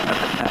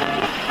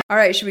All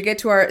right, should we get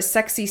to our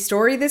sexy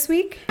story this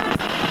week?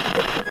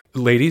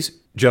 Ladies,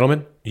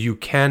 gentlemen, you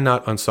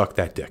cannot unsuck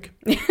that dick.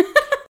 It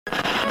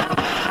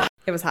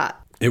was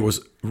hot. It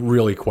was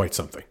really quite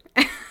something.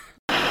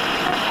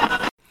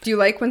 Do you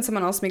like when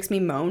someone else makes me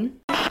moan?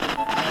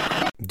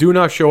 Do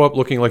not show up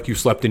looking like you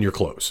slept in your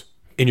clothes,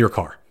 in your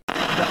car.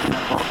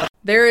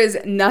 There is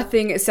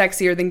nothing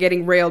sexier than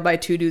getting railed by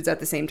two dudes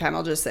at the same time.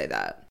 I'll just say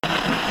that.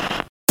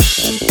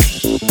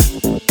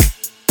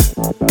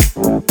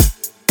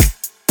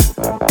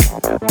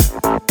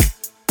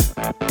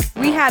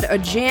 We had a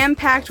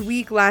jam-packed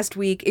week last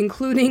week,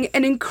 including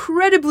an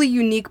incredibly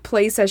unique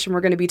play session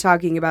we're going to be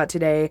talking about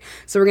today.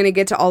 So we're going to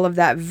get to all of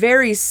that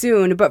very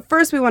soon. But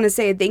first, we want to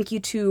say a thank you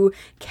to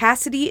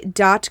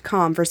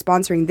Kasidie.com for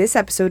sponsoring this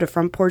episode of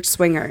Front Porch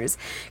Swingers.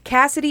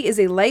 Kasidie is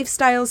a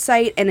lifestyle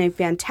site and a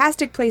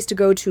fantastic place to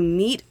go to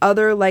meet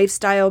other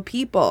lifestyle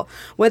people.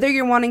 Whether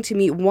you're wanting to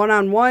meet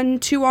one-on-one,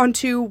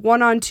 two-on-two,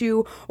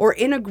 one-on-two, or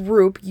in a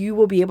group, you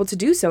will be able to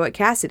do so at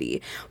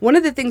Kasidie. One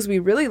of the things we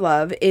really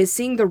love is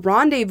seeing the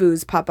rendezvous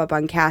pop up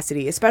on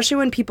Kasidie, especially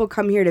when people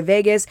come here to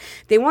Vegas.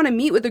 They want to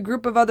meet with a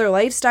group of other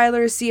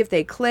lifestylers, see if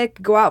they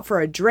click, go out for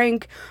a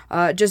drink,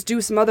 just do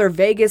some other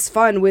Vegas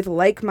fun with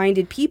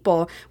like-minded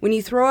people. When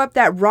you throw up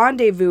that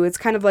rendezvous, it's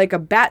kind of like a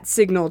bat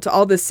signal to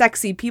all the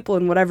sexy people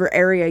in whatever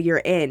area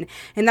you're in.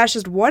 And that's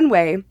just one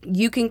way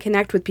you can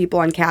connect with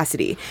people on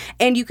Kasidie.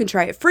 And you can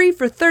try it free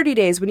for 30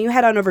 days when you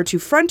head on over to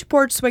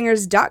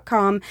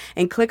frontporchswingers.com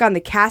and click on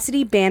the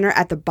Kasidie banner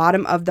at the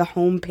bottom of the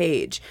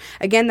homepage.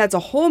 Again, that's a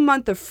whole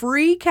month of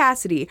free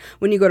Kasidie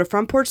when you go to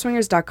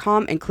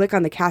frontporchswingers.com and click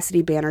on the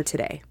Kasidie banner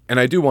today. And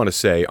I do want to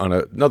say, on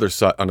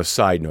a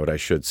side note, I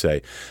should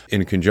say,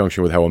 in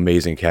conjunction with how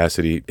amazing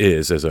Kasidie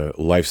is as a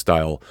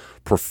lifestyle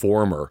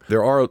performer,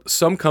 there are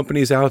some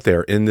companies out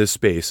there in this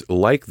space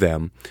like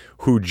them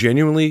who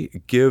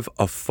genuinely give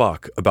a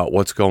fuck about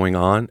what's going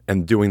on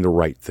and doing the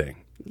right thing.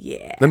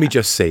 Yeah. Let me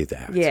just say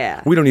that.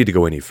 Yeah. We don't need to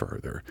go any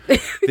further.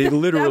 They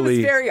literally...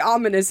 That was very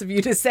ominous of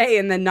you to say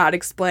and then not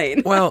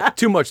explain. Well,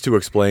 too much to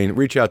explain.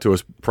 Reach out to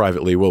us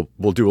privately. We'll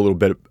do a little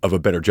bit of a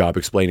better job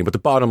explaining. But the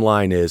bottom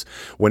line is,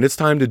 when it's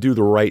time to do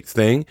the right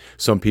thing,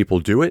 some people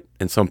do it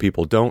and some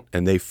people don't,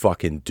 and they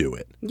fucking do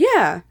it.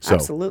 Yeah, So,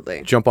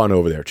 absolutely. Jump on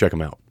over there. Check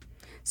them out.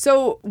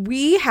 So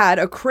we had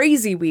a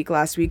crazy week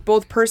last week,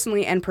 both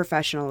personally and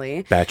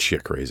professionally.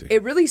 Batshit crazy.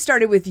 It really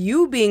started with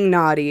you being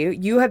naughty.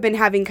 You have been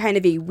having kind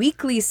of a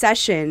weekly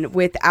session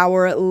with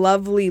our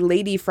lovely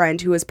lady friend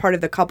who is part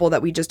of the couple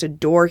that we just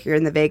adore here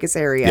in the Vegas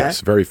area.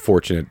 Yes, very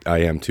fortunate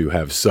I am to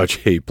have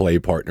such a play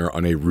partner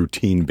on a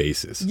routine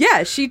basis.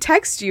 Yeah, she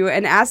texts you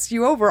and asks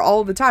you over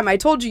all the time. I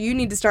told you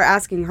need to start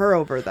asking her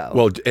over, though.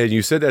 Well, and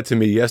you said that to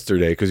me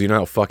yesterday because you know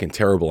how fucking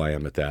terrible I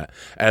am at that,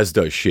 as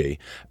does she.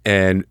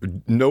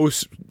 And no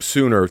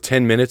sooner,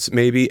 10 minutes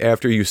maybe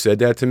after you said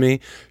that to me,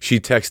 she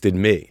texted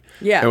me.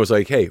 Yeah. And was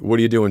like, hey, what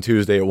are you doing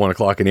Tuesday at 1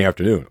 o'clock in the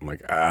afternoon? I'm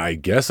like, I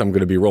guess I'm going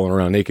to be rolling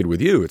around naked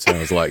with you, it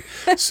sounds like.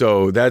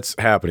 So that's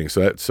happening.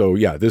 So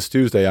yeah, this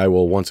Tuesday I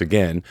will once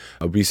again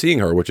be seeing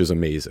her, which is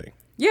amazing.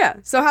 Yeah.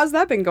 So how's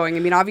that been going? I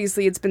mean,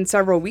 obviously it's been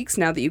several weeks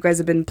now that you guys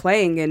have been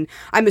playing, and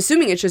I'm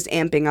assuming it's just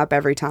amping up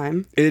every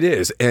time. It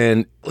is.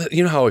 And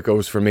you know how it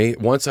goes for me.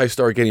 Once I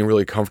start getting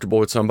really comfortable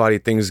with somebody,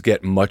 things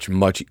get much,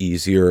 much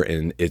easier,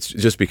 and it's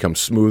just becomes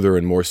smoother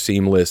and more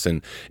seamless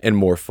and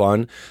more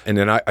fun. And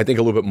then I think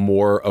a little bit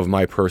more of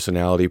my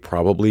personality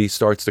probably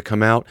starts to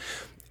come out.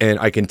 And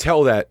I can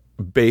tell that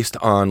based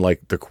on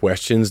like the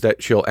questions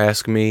that she'll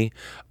ask me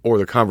or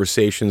the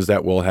conversations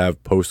that we'll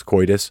have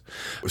post-coitus.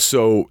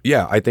 So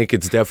yeah, I think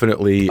it's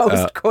definitely...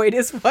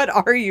 Post-coitus? What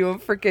are you, a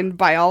freaking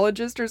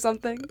biologist or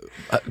something?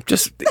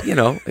 Just, you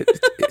know,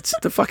 it's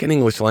the fucking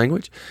English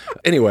language.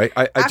 Anyway,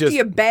 After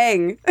you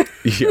bang.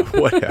 Yeah,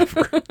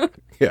 whatever.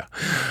 Yeah.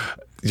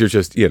 You're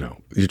just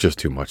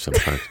too much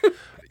sometimes.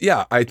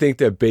 Yeah, I think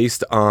that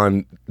based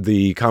on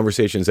the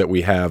conversations that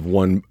we have,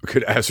 one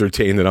could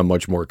ascertain that I'm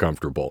much more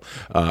comfortable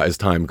as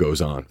time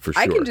goes on, for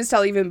sure. I can just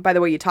tell even by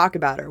the way you talk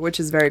about her, which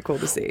is very cool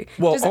to see.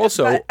 Well, just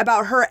also...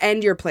 about her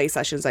and your play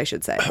sessions, I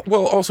should say.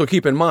 Well, also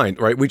keep in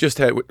mind, right, we just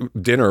had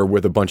dinner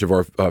with a bunch of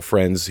our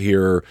friends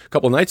here a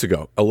couple of nights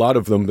ago. A lot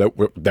of them that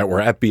were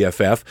at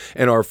BFF,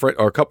 and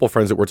our couple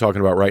friends that we're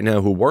talking about right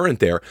now who weren't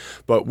there.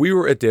 But we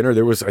were at dinner.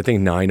 There was, I think,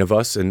 9 of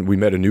us, and we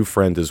met a new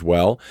friend as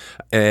well.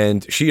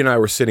 And she and I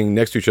were sitting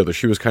next to each other.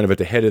 She was kind of at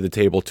the head of the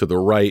table to the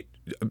right.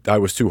 I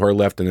was to her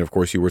left, and then, of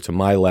course, you were to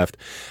my left.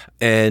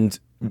 And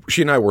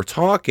she and I were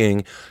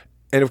talking,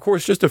 and, of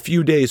course, just a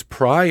few days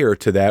prior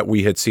to that,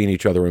 we had seen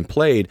each other and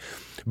played.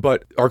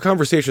 But our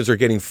conversations are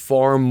getting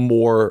far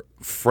more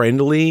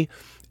friendly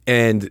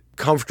and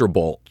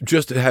comfortable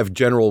just to have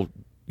general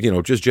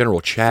just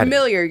general chatting.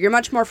 Familiar. You're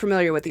much more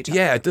familiar with each other.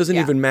 Yeah, it doesn't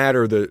even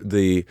matter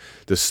the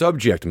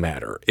subject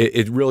matter.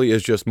 It really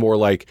is just more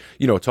like,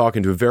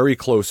 talking to a very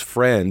close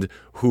friend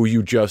who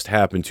you just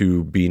happen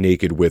to be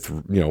naked with,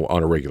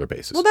 on a regular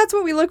basis. Well, that's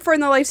what we look for in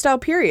the lifestyle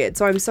period.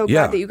 So I'm so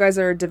glad that you guys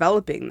are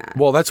developing that.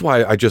 Well, that's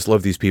why I just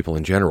love these people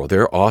in general.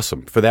 They're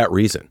awesome for that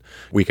reason.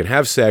 We can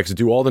have sex,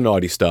 do all the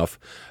naughty stuff,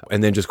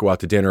 and then just go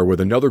out to dinner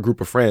with another group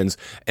of friends,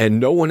 and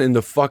no one in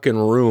the fucking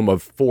room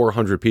of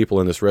 400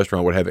 people in this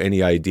restaurant would have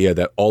any idea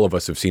that all of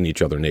us have seen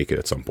each other naked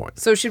at some point.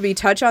 So should we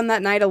touch on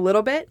that night a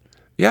little bit?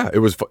 Yeah, it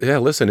was. Yeah,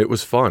 listen, it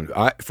was fun.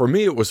 For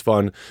me, it was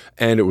fun,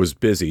 and it was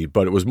busy,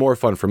 but it was more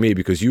fun for me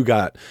because you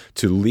got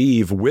to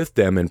leave with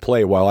them and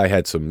play while I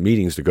had some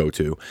meetings to go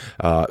to.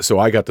 So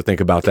I got to think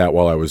about that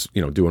while I was,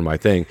 doing my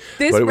thing.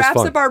 This wraps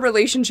up our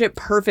relationship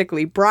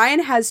perfectly. Brian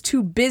has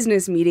 2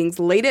 business meetings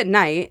late at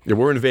night. Yeah,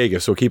 we're in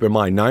Vegas, so keep in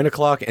mind 9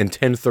 o'clock and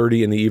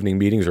 10:30 in the evening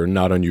meetings are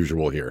not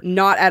unusual here.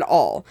 Not at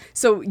all.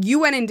 So you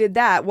went and did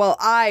that while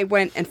I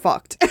went and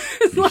fucked.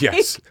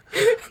 Yes.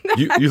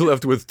 You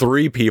left with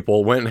 3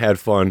 people, went and had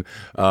fun,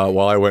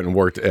 while I went and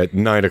worked at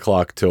 9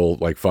 o'clock till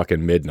like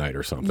fucking midnight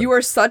or something. You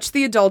are such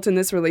the adult in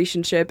this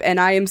relationship, and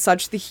I am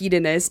such the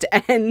hedonist.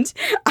 And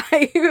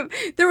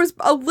there was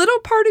a little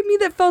part of me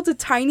that felt a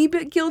tiny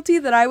bit guilty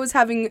that I was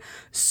having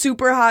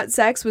super hot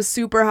sex with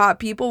super hot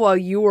people while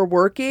you were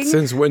working.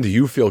 Since when do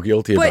you feel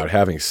guilty about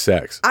having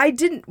sex? I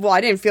didn't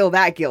feel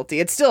that guilty.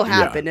 It still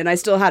happened, and I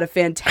still had a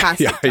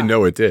fantastic time. I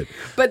know it did.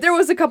 But there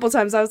was a couple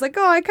times I was like,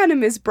 oh, I kind of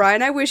miss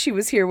Brian. I wish he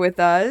was here with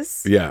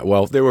us. Yeah,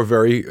 well, they were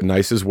very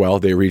nice as well.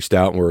 They reached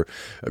out and were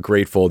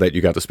grateful that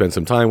you got to spend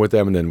some time with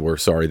them, and then we're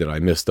sorry that I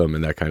missed them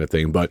and that kind of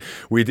thing. But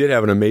we did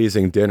have an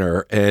amazing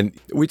dinner, and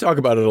we talk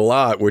about it a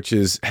lot, which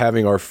is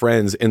having our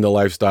friends in the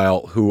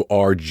lifestyle who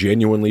are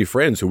genuinely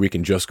friends, who we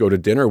can just go to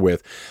dinner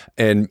with.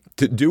 And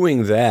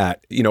doing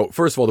that,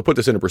 first of all, to put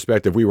this into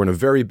perspective, we were in a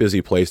very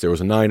busy place. There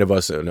was 9 of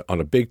us on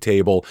a big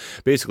table,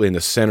 basically in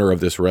the center of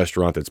this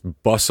restaurant that's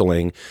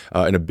bustling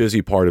in a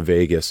busy part of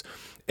Vegas.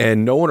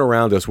 And no one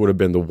around us would have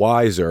been the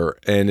wiser.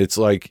 And it's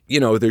like,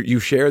 you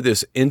share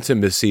this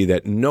intimacy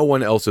that no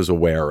one else is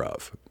aware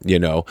of,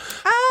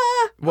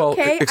 Well,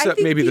 okay. except I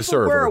think maybe the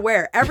server. Were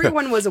aware.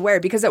 Everyone was aware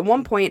because at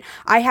one point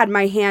I had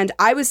my hand.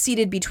 I was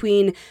seated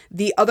between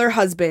the other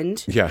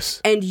husband,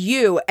 yes, and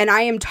you, and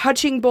I am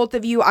touching both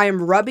of you. I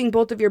am rubbing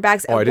both of your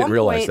backs. Oh, I didn't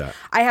realize that.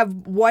 I have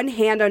one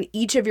hand on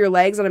each of your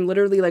legs, and I'm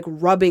literally like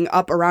rubbing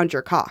up around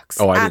your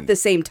cocks at the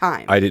same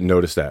time. I didn't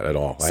notice that at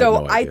all.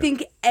 So I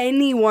think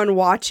anyone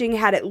watching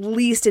had at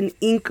least an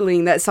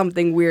inkling that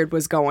something weird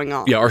was going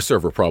on. Yeah, our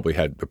server probably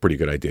had a pretty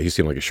good idea. He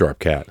seemed like a sharp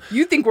cat.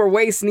 You think we're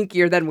way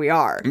sneakier than we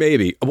are.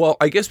 Maybe. Well,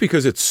 I guess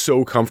because it's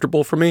so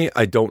comfortable for me,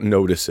 I don't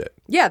notice it.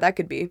 Yeah, that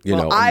could be.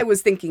 I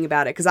was thinking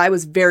about it because I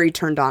was very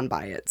turned on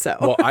by it. So.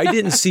 Well, I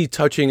didn't see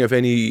touching of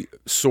any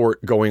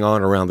sort going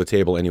on around the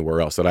table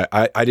anywhere else. That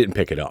I didn't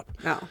pick it up.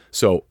 No.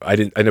 So I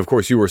didn't. And of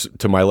course, you were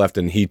to my left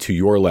and he to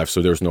your left.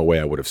 So there's no way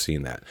I would have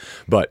seen that.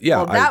 But yeah.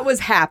 Well, that was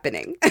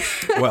happening.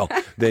 Well,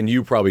 then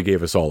you probably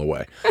gave us all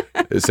away,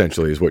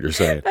 essentially, is what you're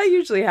saying. That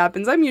usually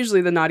happens. I'm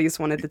usually the naughtiest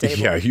one at the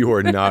table. Yeah, you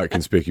are not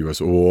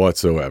conspicuous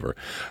whatsoever.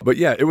 But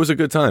yeah, it was a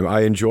good time.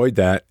 I enjoyed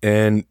that.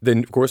 And then,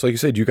 of course, like you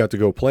said, you got to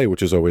go play,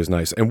 which is always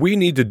nice. And we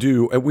need to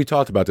do, and we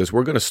talked about this,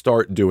 we're going to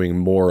start doing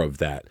more of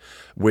that,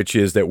 which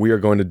is that we are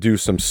going to do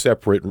some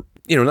separate,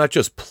 not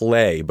just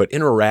play, but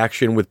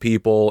interaction with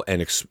people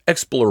and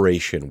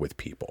exploration with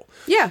people.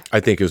 Yeah. I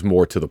think is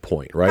more to the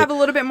point, right? Have a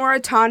little bit more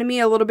autonomy,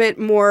 a little bit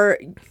more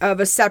of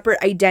a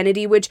separate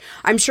identity, which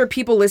I'm sure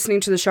people listening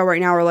to the show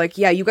right now are like,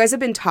 yeah, you guys have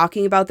been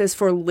talking about this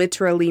for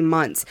literally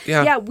months.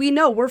 Yeah, we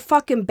know we're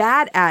fucking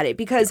bad at it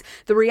because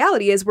the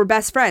reality is we're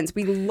best friends.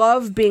 We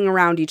love being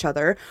around each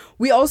other.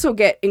 We also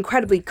get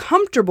incredibly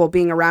comfortable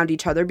being around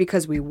each other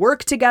because we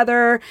work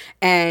together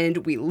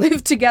and we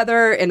live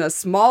together in a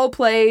small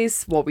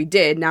place. Well, we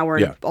did. Now we're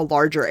in a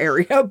larger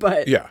area,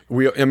 but yeah,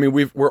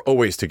 we're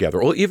always together.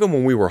 Well, even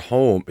when we were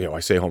home, I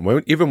say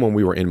home, even when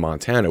we were in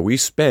Montana, we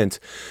spent,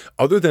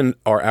 other than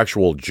our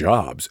actual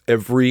jobs,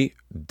 every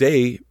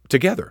day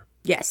together.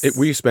 Yes.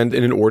 We spend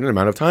an inordinate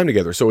amount of time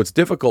together. So it's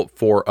difficult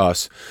for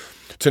us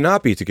to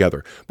not be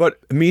together. But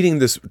meeting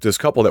this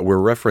couple that we're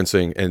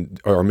referencing and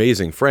are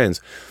amazing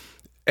friends,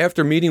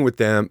 after meeting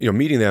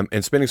them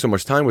and spending so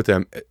much time with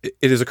them,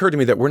 it has occurred to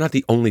me that we're not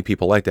the only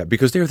people like that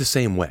because they're the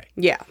same way.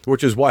 Yeah.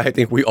 Which is why I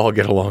think we all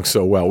get along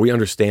so well. We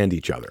understand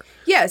each other.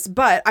 Yes,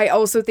 but I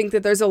also think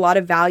that there's a lot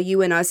of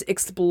value in us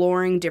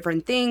exploring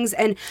different things.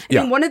 And I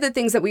mean, one of the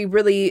things that we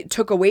really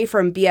took away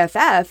from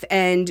BFF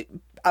and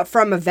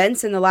from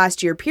events in the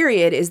last year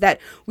period is that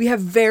we have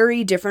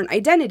very different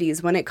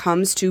identities when it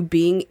comes to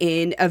being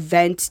in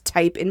event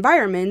type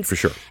environments. For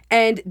sure.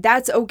 And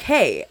that's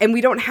okay. And we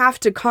don't have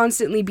to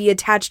constantly be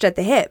attached at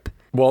the hip.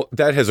 Well,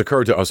 that has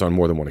occurred to us on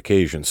more than one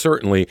occasion,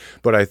 certainly.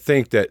 But I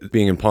think that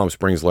being in Palm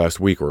Springs last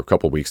week or a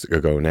couple weeks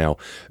ago now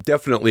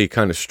definitely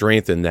kind of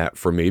strengthened that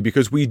for me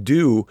because we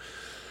do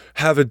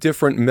have a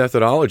different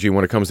methodology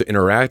when it comes to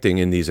interacting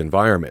in these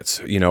environments,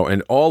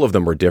 and all of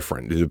them are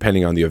different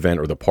depending on the event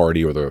or the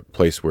party or the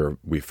place where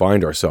we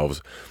find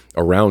ourselves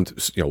around,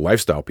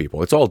 lifestyle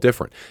people. It's all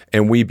different.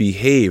 And we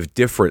behave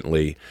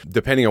differently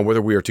depending on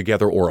whether we are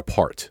together or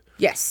apart.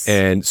 Yes.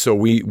 And so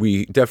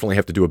we definitely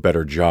have to do a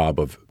better job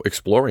of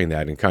exploring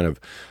that and kind of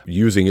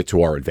using it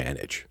to our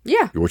advantage.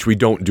 Yeah. Which we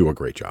don't do a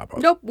great job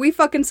of. Nope, we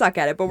fucking suck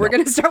at it, but we're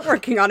going to start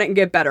working on it and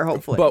get better,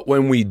 hopefully. But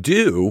when we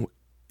do,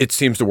 it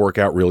seems to work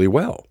out really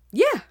well.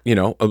 Yeah.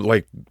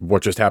 Like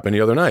what just happened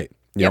the other night.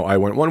 I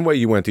went one way,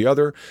 you went the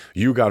other.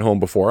 You got home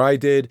before I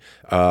did,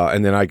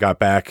 and then I got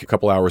back a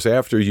couple hours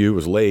after you. It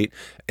was late,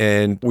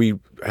 and we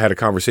had a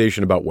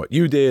conversation about what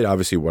you did,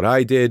 obviously what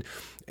I did,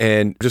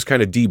 and just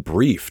kind of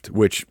debriefed,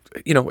 which,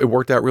 it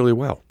worked out really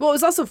well. Well, it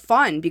was also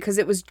fun because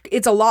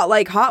it's a lot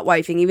like hot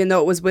wifing, even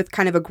though it was with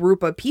kind of a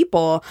group of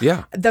people.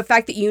 Yeah. The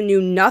fact that you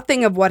knew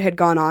nothing of what had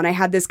gone on, I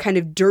had this kind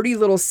of dirty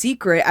little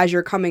secret as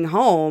you're coming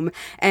home,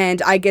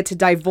 and I get to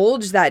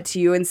divulge that to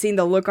you and seeing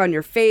the look on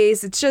your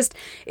face. It's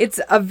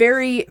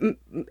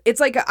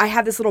like I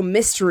have this little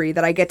mystery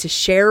that I get to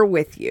share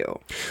with you.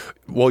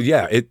 Well,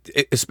 yeah, it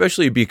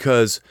especially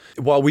because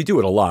while we do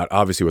it a lot,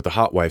 obviously with the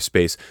hot wife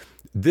space,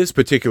 this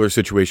particular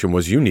situation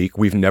was unique.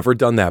 We've never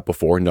done that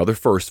before. Another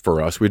first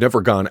for us. We've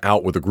never gone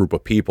out with a group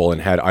of people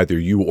and had either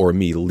you or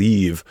me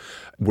leave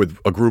with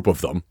a group of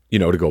them,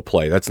 to go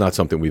play. That's not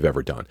something we've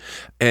ever done.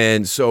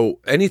 And so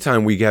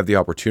anytime we have the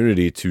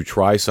opportunity to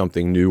try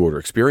something new or to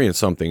experience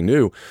something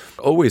new,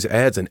 always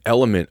adds an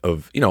element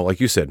of, like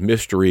you said,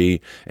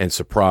 mystery and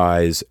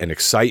surprise and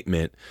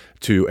excitement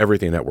to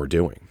everything that we're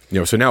doing.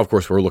 So now, of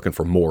course, we're looking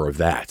for more of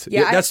that.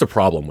 Yeah, that's the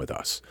problem with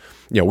us.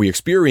 We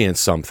experience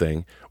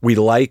something, we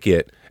like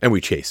it, and we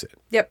chase it.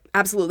 Yep,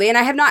 absolutely. And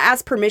I have not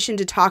asked permission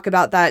to talk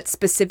about that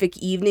specific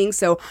evening,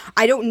 so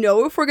I don't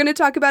know if we're going to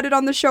talk about it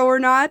on the show or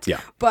not. Yeah.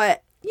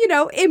 But,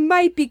 it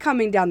might be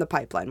coming down the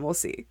pipeline. We'll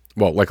see.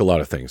 Well, like a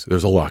lot of things,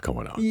 there's a lot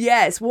going on.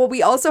 Yes. Well,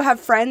 we also have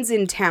friends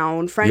in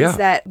town,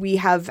 that we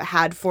have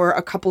had for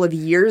a couple of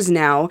years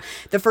now.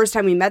 The first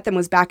time we met them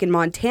was back in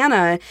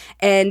Montana,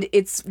 and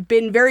it's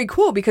been very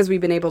cool because we've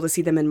been able to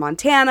see them in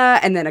Montana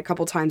and then a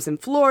couple times in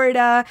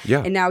Florida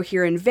and now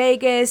here in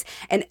Vegas.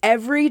 And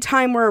every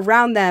time we're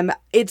around them,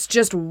 it's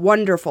just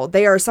wonderful.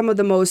 They are some of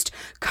the most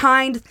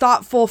kind,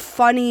 thoughtful,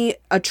 funny,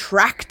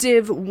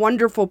 attractive,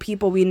 wonderful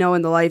people we know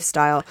in the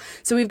lifestyle.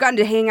 So we've gotten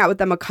to hang out with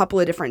them a couple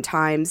of different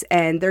times,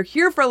 and they're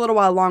here for a little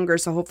while longer,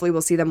 so hopefully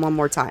we'll see them one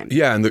more time.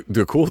 Yeah, and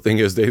the cool thing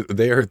is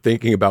they are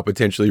thinking about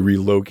potentially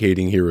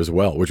relocating here as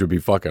well, which would be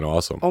fucking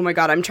awesome. Oh my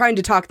God, I'm trying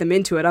to talk them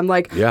into it. I'm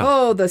like,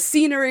 oh, the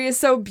scenery is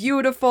so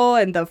beautiful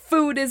and the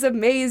food is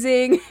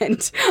amazing,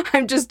 and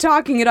I'm just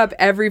talking it up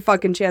every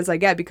fucking chance I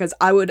get because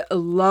I would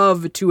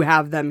love to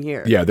have them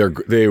here. Yeah,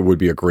 they would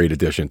be a great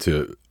addition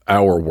to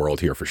our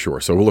world here for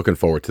sure. So we're looking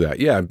forward to that.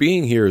 Yeah,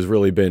 being here has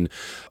really been,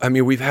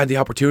 we've had the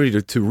opportunity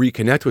to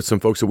reconnect with some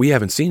folks that we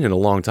haven't seen in a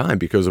long time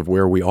because of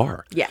where we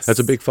are. Yes. That's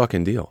a big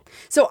fucking deal.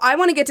 So I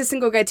want to get to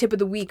Single Guy Tip of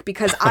the Week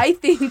because I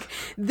think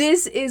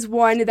this is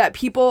one that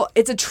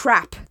it's a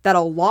trap that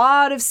a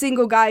lot of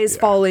single guys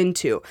fall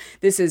into.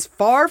 This is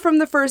far from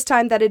the first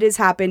time that it has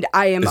happened.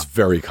 It's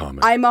very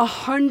common. I'm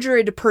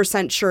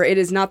 100% sure it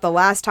is not the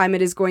last time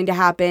it is going to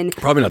happen.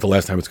 Probably not the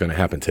last time it's going to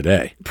happen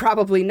today.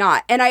 Probably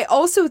not. And I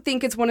also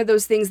think it's one of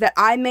those things that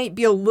I might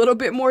be a little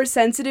bit more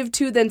sensitive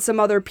to than some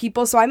other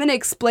people. So I'm going to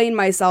explain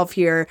myself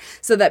here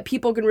so that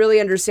people can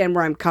really understand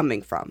where I'm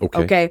coming from.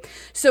 Okay.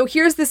 So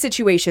here's the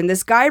situation.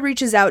 This guy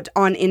reaches out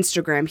on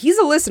Instagram. He's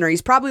a listener.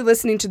 He's probably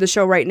listening to the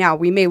show right now.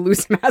 We may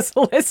lose him as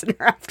a listener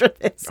after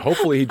this.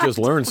 Hopefully he just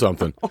learned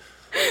something.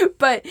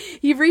 But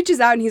he reaches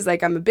out and he's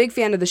like, I'm a big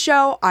fan of the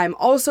show. I'm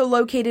also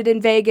located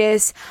in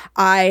Vegas.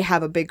 I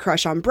have a big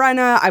crush on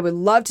Brenna. I would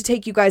love to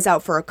take you guys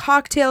out for a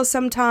cocktail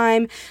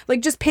sometime.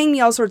 Like, just paying me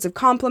all sorts of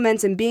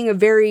compliments and being a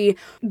very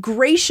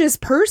gracious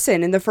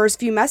person in the first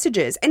few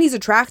messages. And he's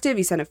attractive.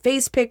 He sent a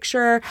face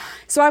picture.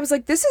 So I was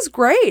like, this is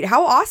great.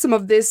 How awesome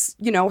of this,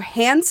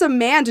 handsome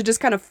man to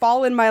just kind of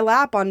fall in my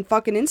lap on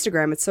fucking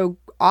Instagram. It's so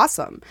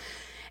awesome.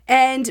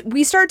 And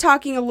we start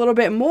talking a little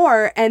bit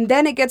more, and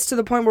then it gets to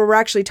the point where we're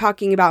actually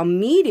talking about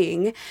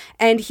meeting,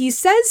 and he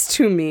says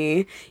to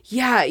me,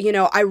 yeah,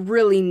 I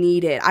really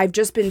need it. I've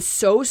just been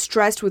so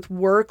stressed with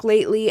work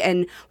lately,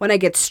 and when I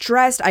get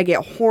stressed, I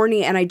get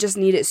horny, and I just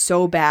need it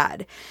so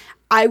bad.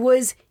 I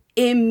was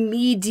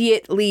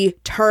immediately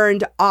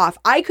turned off.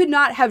 I could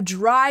not have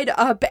dried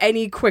up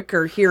any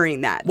quicker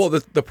hearing that. Well,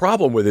 the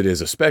problem with it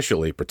is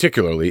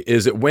particularly,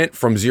 is it went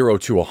from 0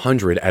 to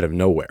 100 out of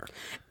nowhere.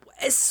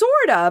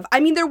 Sort of.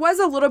 There was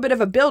a little bit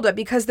of a buildup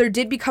because there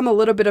did become a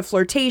little bit of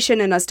flirtation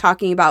and us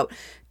talking about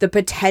the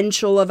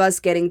potential of us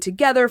getting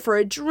together for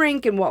a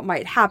drink and what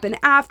might happen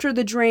after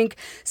the drink.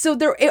 So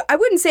I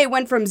wouldn't say it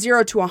went from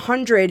 0 to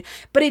 100,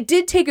 but it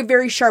did take a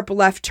very sharp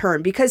left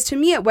turn because to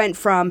me it went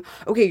from,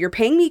 okay, you're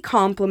paying me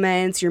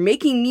compliments, you're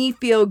making me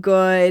feel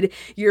good,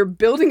 you're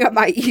building up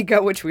my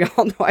ego, which we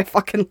all know I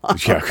fucking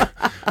love. Yeah.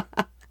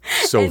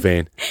 So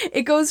vain.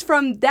 It goes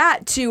from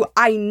that to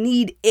I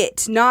need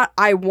it, not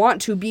I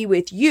want to be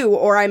with you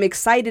or I'm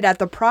excited at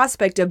the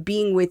prospect of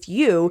being with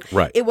you.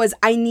 Right. It was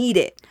I need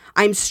it.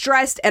 I'm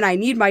stressed and I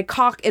need my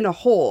cock in a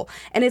hole.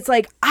 And it's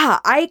like,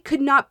 I could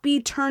not be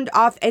turned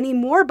off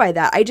anymore by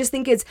that. I just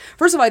think it's,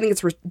 first of all, I think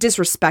it's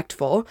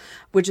disrespectful,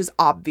 which is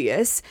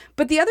obvious.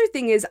 But the other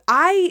thing is,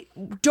 I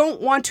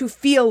don't want to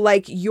feel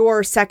like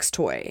your sex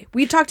toy.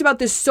 We've talked about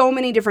this so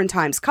many different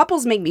times.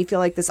 Couples make me feel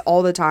like this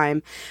all the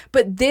time.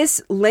 But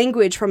this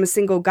language from a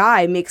single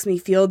guy makes me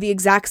feel the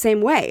exact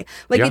same way.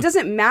 Like, It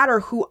doesn't matter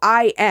who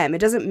I am. It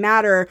doesn't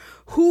matter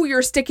who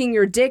you're sticking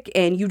your dick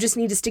in. You just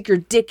need to stick your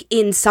dick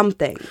in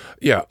something.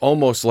 Yeah,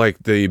 almost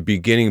like the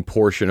beginning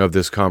portion of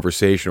this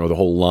conversation or the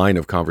whole line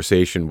of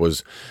conversation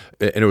was,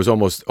 and it was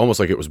almost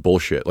like it was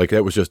bullshit. Like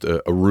that was just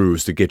a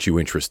ruse to get you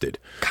interested.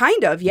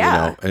 Kind of,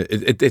 yeah. You know,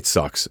 it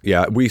sucks.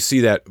 Yeah, we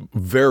see that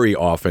very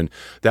often.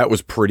 It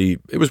was pretty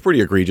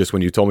egregious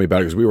when you told me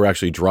about it because we were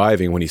actually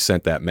driving when he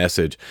sent that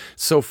message.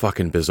 So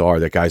fucking bizarre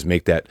that guys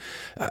make that,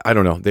 I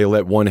don't know, they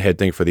let one head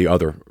think for the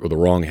other or the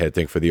wrong head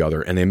think for the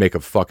other and they make a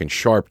fucking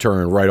sharp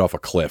turn right off a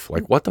cliff.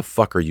 Like, what the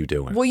fuck are you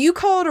doing? Well, you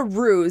call it a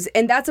ruse,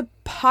 and that's a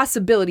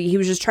possibility. He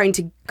was just trying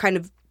to kind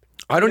of...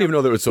 I don't even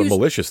know that it's a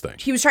malicious thing.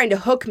 He was trying to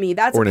hook me.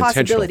 That's a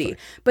possibility.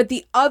 But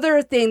the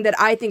other thing that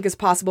I think is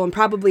possible and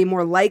probably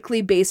more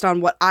likely based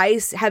on what I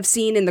have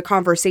seen in the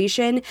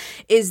conversation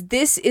is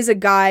this is a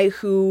guy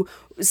who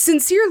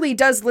sincerely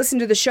does listen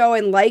to the show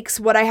and likes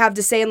what I have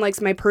to say and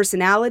likes my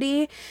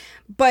personality.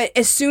 But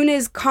as soon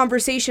as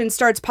conversation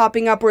starts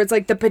popping up where it's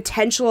like the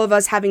potential of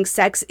us having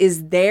sex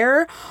is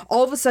there,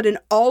 all of a sudden,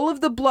 all of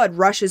the blood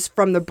rushes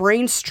from the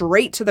brain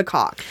straight to the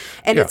cock.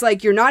 And It's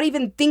like you're not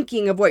even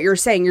thinking of what you're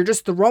saying. You're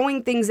just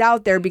throwing things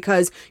out there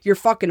because you're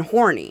fucking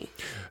horny.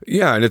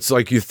 Yeah, and it's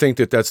like you think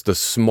that that's the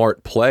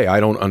smart play. I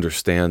don't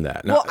understand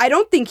that. Well, I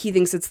don't think he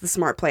thinks it's the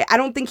smart play. I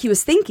don't think he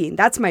was thinking.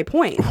 That's my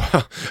point.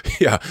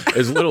 Yeah,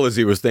 as little as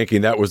he was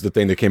thinking, that was the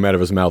thing that came out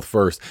of his mouth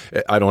first.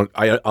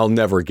 I'll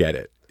never get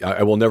it.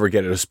 I will never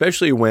get it,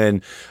 especially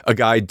when a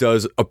guy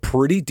does a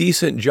pretty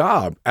decent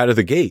job out of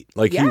the gate,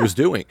 like he was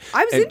doing.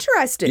 I was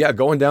interested. Yeah,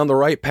 going down the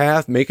right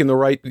path, making the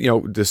right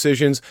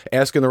decisions,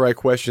 asking the right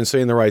questions,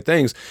 saying the right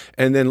things,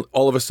 and then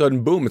all of a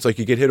sudden, boom! It's like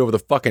you get hit over the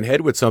fucking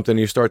head with something, and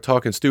you start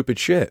talking stupid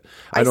shit.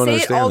 I don't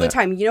understand it all that. the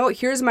time. You know what?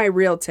 Here's my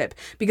real tip,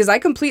 because I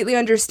completely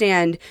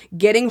understand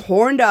getting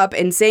horned up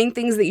and saying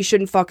things that you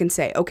shouldn't fucking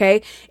say.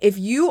 Okay, if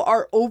you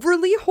are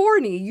overly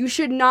horny, you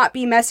should not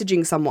be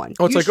messaging someone.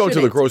 Oh, it's like going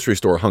to the grocery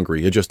store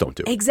hungry. You just don't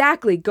do it.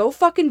 Exactly. Go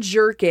fucking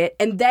jerk it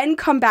and then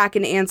come back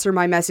and answer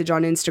my message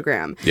on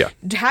Instagram. Yeah.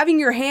 Having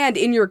your hand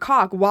in your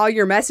cock while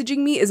you're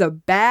messaging me is a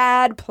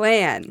bad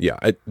plan. Yeah,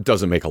 it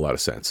doesn't make a lot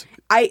of sense.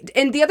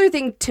 And the other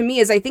thing to me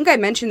is, I think I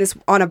mentioned this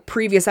on a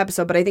previous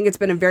episode, but I think it's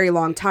been a very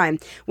long time.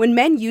 When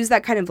men use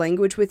that kind of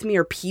language with me,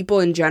 or people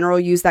in general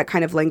use that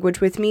kind of language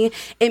with me,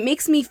 it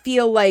makes me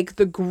feel like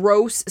the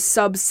gross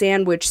sub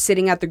sandwich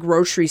sitting at the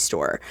grocery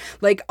store.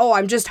 Like, oh,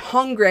 I'm just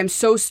hungry. I'm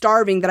so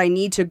starving that I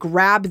need to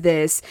grab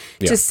this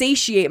to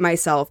satiate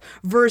myself,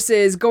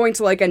 versus going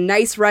to like a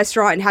nice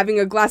restaurant and having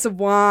a glass of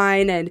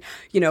wine and,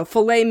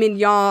 filet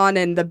mignon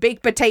and the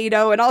baked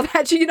potato and all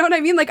that. You know what I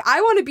mean? Like,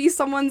 I want to be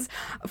someone's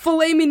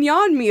filet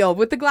mignon meal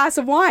with the glass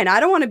of wine.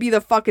 I don't want to be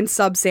the fucking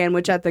sub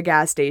sandwich at the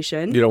gas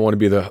station. You don't want to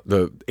be the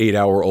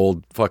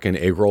 8-hour-old fucking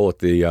egg roll at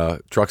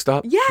the truck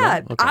stop? Yeah, no?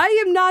 Okay.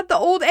 I am not the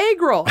old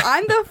egg roll.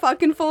 I'm the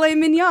fucking filet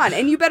mignon,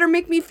 and you better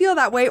make me feel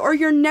that way or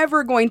you're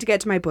never going to get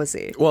to my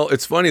pussy. Well,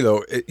 it's funny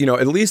though,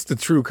 at least the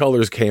true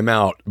colors came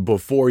out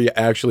before you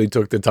actually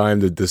took the time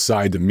to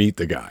decide to meet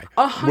the guy.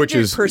 100%. Which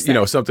is,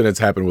 something that's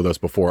happened with us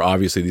before.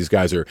 Obviously,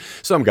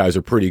 some guys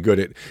are pretty good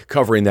at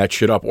covering that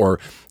shit up or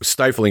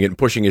stifling it and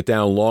pushing it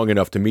down long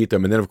enough to meet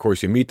them, and then of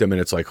course you meet them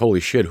and it's like, holy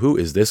shit, who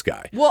is this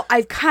guy? Well,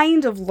 I've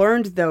kind of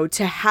learned though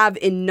to have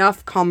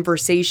enough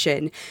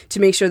conversation to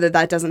make sure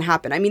that doesn't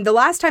happen. I mean, the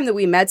last time that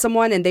we met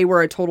someone and they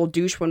were a total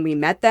douche when we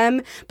met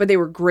them, but they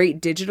were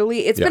great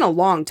digitally, it's been a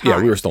long time.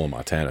 Yeah, we were still in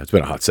Montana. It's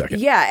been a hot second.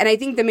 Yeah, and I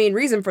think the main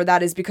reason for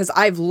that is because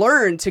I've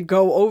learned to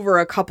go over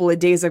a couple of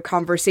days of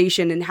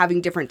conversation and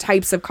having different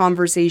types of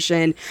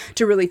conversation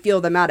to really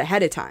feel them out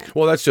ahead of time.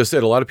 Well, that's just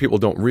it. A lot of people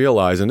don't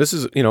realize, and this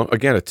is,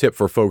 again, a tip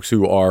for folks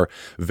who are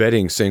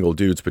vetting single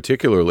dudes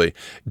particularly,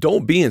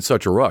 don't be in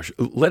such a rush.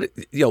 Let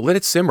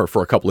it simmer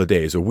for a couple of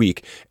days, a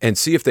week, and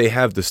see if they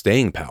have the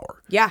staying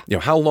power. Yeah.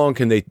 How long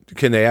can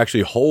they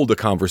actually hold a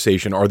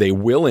conversation? Are they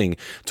willing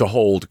to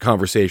hold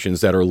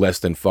conversations that are less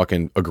than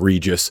fucking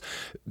egregious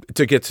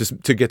to get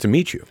to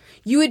meet you?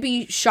 You would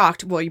be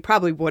shocked. Well, you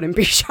probably wouldn't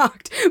be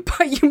shocked,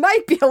 but you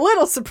might be a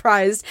little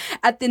surprised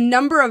at the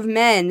number of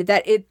men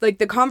that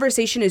the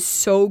conversation is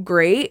so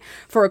great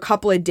for a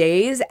couple of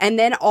days, and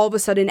then all of a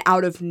sudden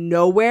out of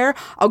nowhere,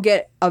 I'll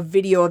get a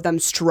video of them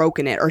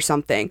stroking it or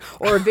something,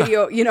 or a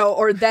video,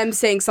 or them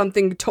saying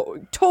something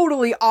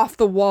totally off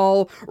the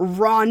wall,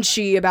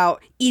 raunchy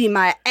about eating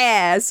my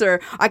ass, or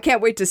I can't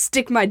wait to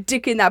stick my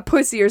dick in that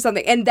pussy or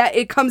something, and that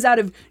it comes out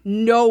of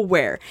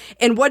nowhere.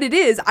 And what it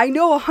is, I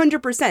know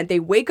 100%. They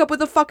wake up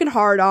with a fucking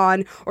hard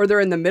on, or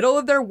they're in the middle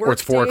of their work or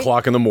it's 4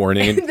 o'clock in the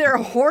morning. And they're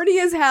horny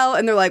as hell,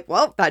 and they're like,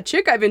 well, that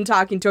chick I've been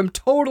talking to, I'm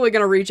totally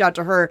going to reach out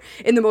to her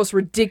in the most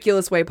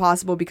ridiculous way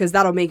possible because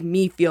that'll make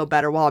me feel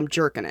better while I'm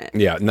jerking it.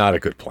 Yeah, not a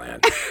good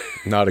plan.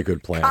 Not a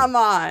good plan. Come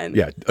on.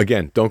 Yeah,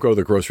 again, don't go to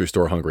the grocery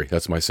store hungry.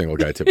 That's my single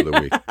guy tip of the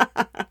week.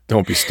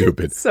 Don't be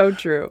stupid. So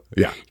true.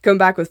 Yeah. You come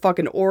back with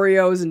fucking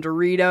Oreos and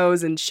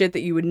Doritos and shit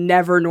that you would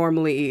never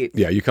normally eat.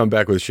 Yeah, you come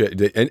back with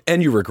shit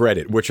and you regret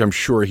it, which I'm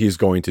sure he's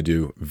going to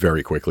do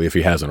very quickly if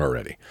he hasn't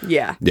already.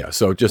 Yeah. Yeah,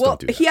 so just don't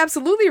do that. He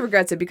absolutely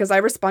regrets it because I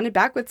responded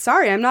back with,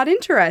 sorry, I'm not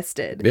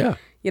interested. Yeah.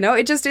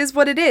 It just is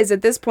what it is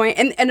at this point.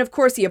 And of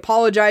course, he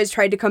apologized,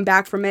 tried to come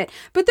back from it.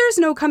 But there's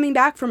no coming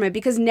back from it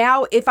because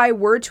now if I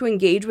were to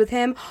engage with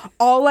him,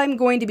 all I'm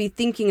going to be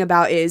thinking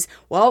about is,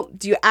 well,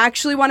 do you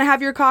actually want to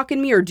have your cock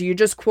in me or do you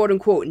just quote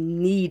unquote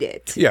need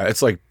it? Yeah,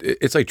 it's like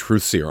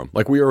truth serum.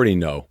 Like we already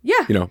know.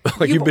 Yeah.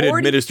 You've been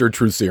administered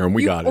truth serum.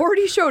 We got it. You've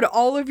already showed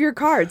all of your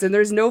cards and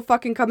there's no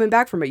fucking coming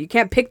back from it. You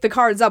can't pick the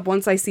cards up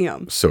once I see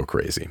them. So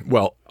crazy.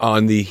 Well,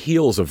 on the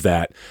heels of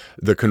that,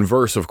 the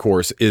converse, of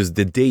course, is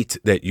the date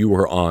that you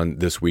were on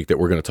this week that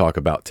we're going to talk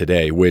about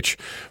today, which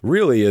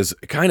really is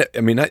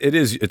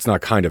it's not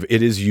kind of,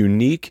 it is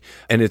unique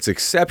and it's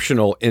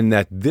exceptional in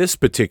that this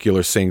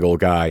particular single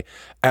guy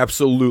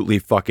absolutely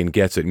fucking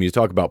gets it. And you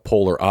talk about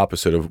polar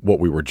opposite of what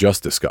we were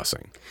just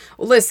discussing.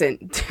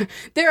 Listen,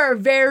 there are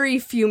very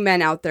few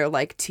men out there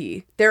like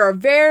T. There are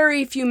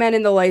very few men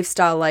in the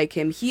lifestyle like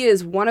him. He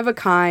is one of a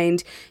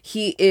kind.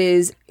 He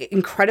is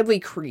incredibly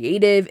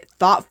creative,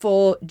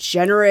 thoughtful,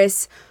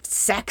 generous,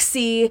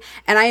 sexy,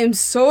 and I am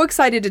so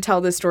excited to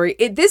tell this story.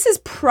 This is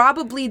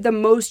probably the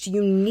most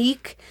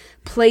unique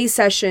play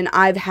session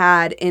I've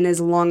had in as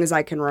long as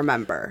I can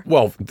remember.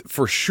 Well,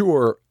 for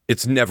sure,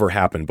 it's never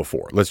happened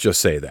before. Let's just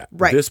say that.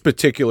 Right. This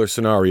particular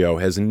scenario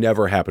has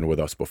never happened with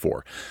us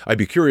before. I'd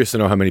be curious to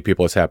know how many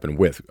people it's happened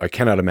with. I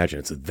cannot imagine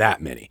it's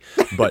that many.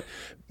 But,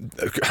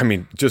 I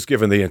mean, just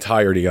given the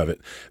entirety of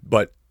it.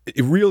 But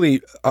it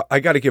really,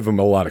 I got to give him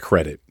a lot of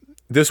credit.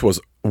 This was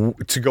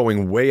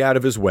going way out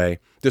of his way.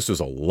 This was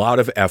a lot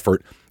of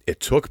effort. It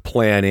took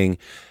planning,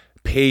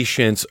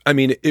 patience. I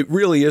mean, it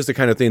really is the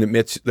kind of thing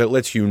that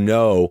lets you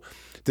know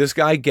this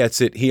guy gets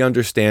it, he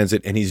understands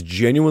it, and he's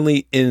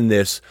genuinely in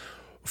this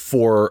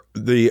for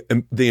the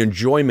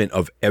enjoyment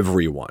of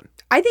everyone.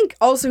 I think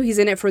also he's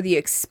in it for the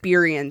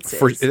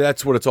experiences.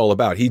 That's what it's all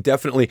about. He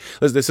definitely,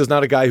 this is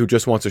not a guy who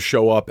just wants to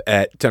show up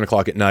at 10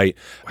 o'clock at night,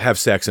 have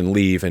sex and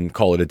leave and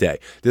call it a day.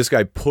 This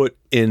guy put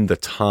in the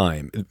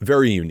time.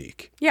 Very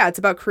unique. Yeah, it's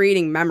about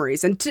creating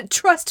memories. And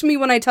trust me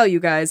when I tell you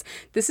guys,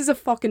 this is a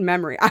fucking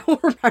memory. I will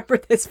remember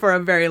this for a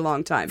very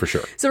long time. For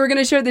sure. So we're going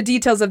to share the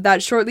details of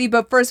that shortly.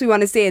 But first, we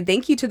want to say a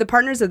thank you to the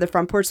partners of the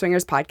Front Porch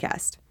Swingers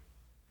podcast.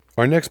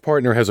 Our next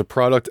partner has a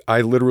product I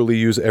literally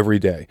use every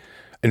day.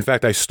 In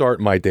fact, I start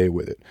my day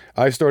with it.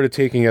 I started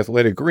taking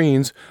Athletic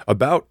Greens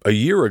about a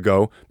year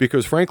ago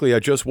because, frankly, I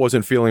just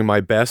wasn't feeling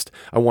my best.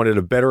 I wanted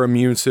a better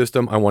immune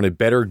system. I wanted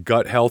better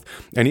gut health.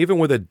 And even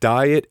with a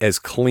diet as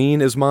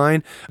clean as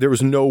mine, there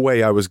was no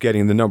way I was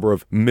getting the number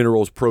of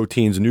minerals,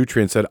 proteins,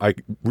 nutrients that I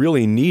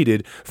really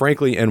needed,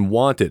 frankly, and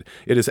wanted.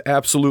 It is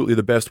absolutely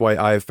the best way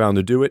I have found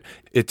to do it.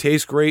 It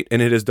tastes great,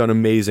 and it has done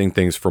amazing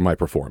things for my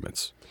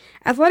performance.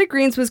 Athletic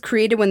Greens was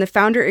created when the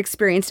founder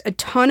experienced a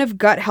ton of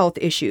gut health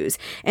issues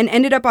and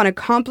ended up on a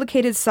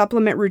complicated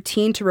supplement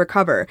routine to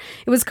recover.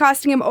 It was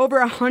costing him over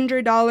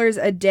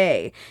 $100 a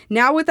day.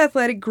 Now with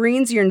Athletic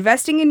Greens, you're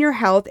investing in your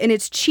health and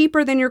it's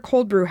cheaper than your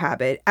cold brew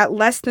habit at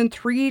less than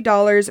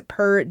 $3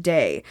 per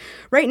day.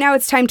 Right now,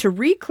 it's time to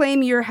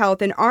reclaim your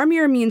health and arm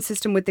your immune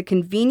system with the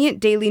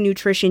convenient daily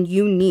nutrition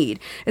you need,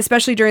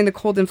 especially during the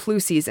cold and flu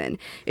season.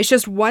 It's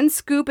just one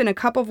scoop in a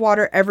cup of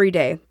water every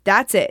day.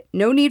 That's it.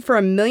 No need for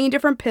a million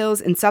different pills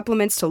and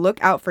supplements to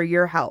look out for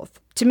your health.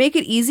 To make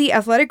it easy,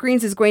 Athletic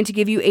Greens is going to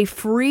give you a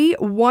free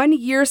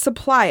 1-year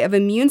supply of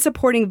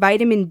immune-supporting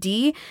vitamin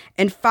D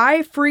and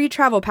 5 free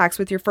travel packs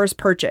with your first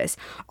purchase.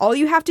 All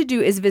you have to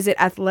do is visit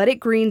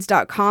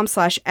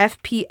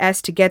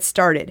athleticgreens.com/FPS to get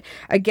started.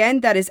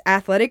 Again, that is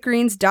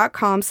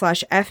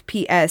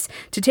athleticgreens.com/FPS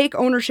to take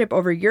ownership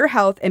over your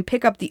health and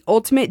pick up the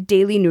ultimate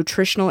daily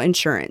nutritional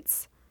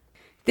insurance.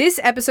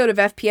 This episode of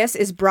FPS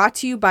is brought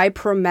to you by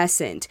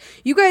Promescent.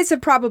 You guys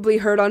have probably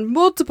heard on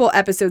multiple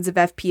episodes of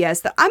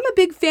FPS that I'm a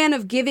big fan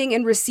of giving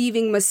and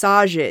receiving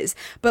massages.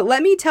 But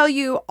let me tell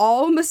you,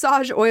 all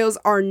massage oils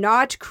are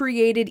not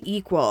created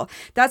equal.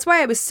 That's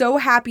why I was so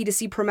happy to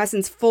see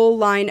Promescent's full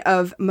line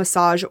of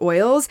massage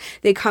oils.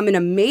 They come in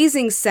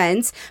amazing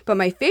scents, but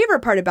my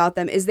favorite part about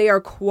them is they are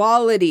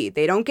quality.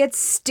 They don't get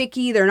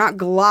sticky, they're not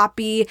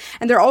gloppy,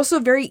 and they're also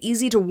very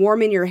easy to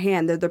warm in your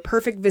hand. They're the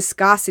perfect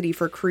viscosity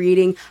for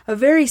creating a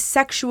very very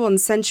sexual and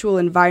sensual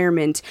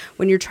environment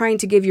when you're trying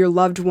to give your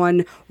loved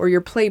one or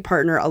your play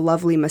partner a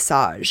lovely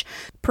massage.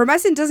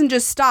 Promescent doesn't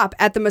just stop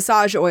at the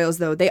massage oils,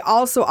 though. They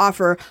also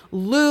offer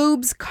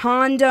lubes,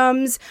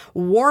 condoms,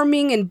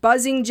 warming and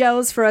buzzing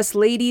gels for us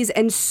ladies,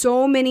 and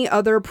so many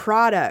other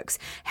products.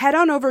 Head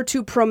on over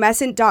to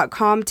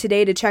promescent.com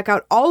today to check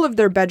out all of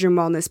their bedroom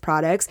wellness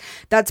products.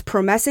 That's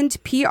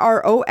Promescent,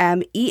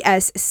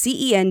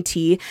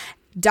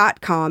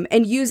 PROMESCENT.com,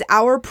 and use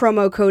our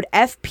promo code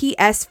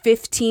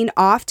FPS15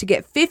 off to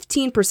get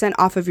 15%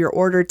 off of your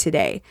order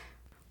today.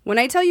 When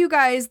I tell you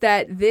guys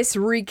that this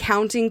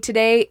recounting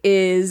today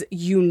is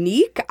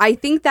unique, I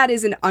think that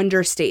is an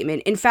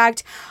understatement. In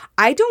fact,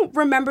 I don't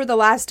remember the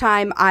last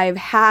time I've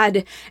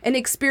had an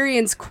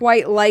experience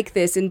quite like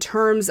this in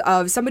terms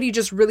of somebody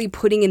just really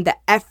putting in the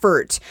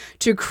effort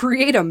to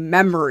create a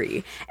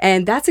memory.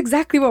 And that's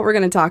exactly what we're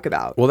going to talk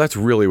about. Well, that's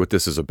really what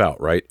this is about,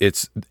 right?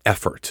 It's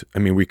effort. I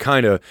mean, we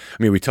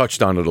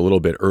touched on it a little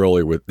bit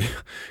earlier with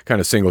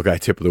kind of single guy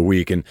tip of the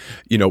week and,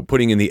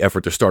 putting in the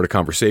effort to start a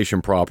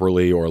conversation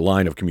properly or a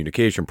line of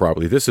communication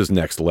properly. This is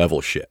next level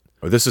shit.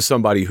 This is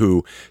somebody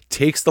who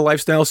takes the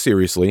lifestyle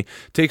seriously,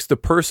 takes the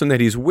person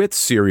that he's with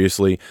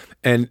seriously,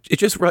 and it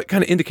just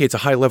kind of indicates a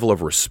high level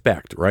of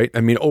respect, right? I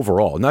mean,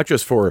 overall, not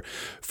just for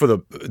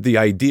the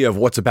idea of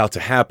what's about to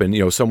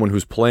happen, someone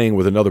who's playing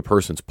with another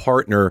person's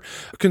partner,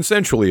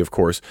 consensually, of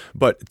course,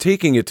 but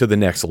taking it to the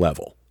next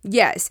level.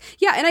 Yes.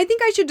 Yeah. And I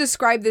think I should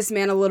describe this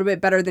man a little bit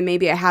better than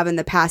maybe I have in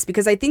the past,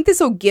 because I think this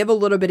will give a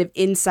little bit of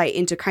insight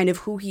into kind of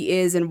who he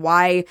is and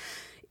why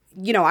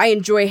I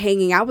enjoy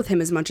hanging out with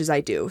him as much as I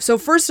do. So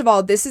first of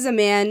all, this is a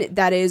man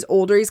that is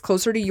older. He's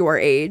closer to your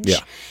age. Yeah.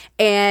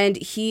 And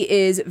he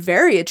is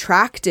very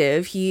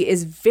attractive. He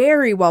is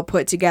very well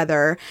put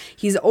together.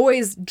 He's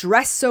always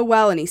dressed so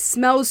well and he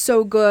smells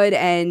so good.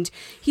 And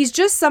he's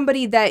just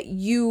somebody that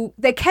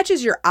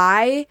catches your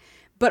eye,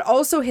 but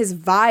also his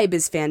vibe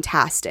is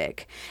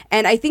fantastic.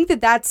 And I think that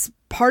that's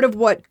part of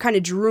what kind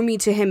of drew me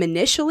to him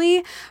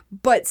initially.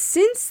 But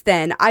since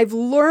then, I've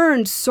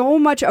learned so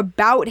much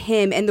about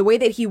him and the way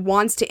that he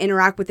wants to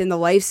interact within the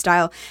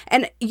lifestyle.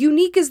 And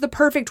unique is the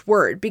perfect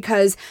word,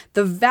 because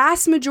the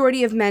vast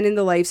majority of men in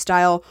the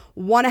lifestyle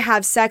want to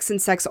have sex and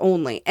sex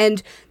only.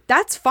 And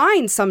that's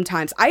fine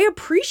sometimes. I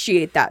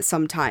appreciate that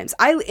sometimes.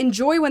 I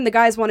enjoy when the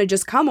guys want to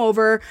just come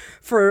over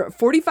for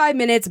 45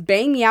 minutes,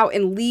 bang me out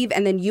and leave,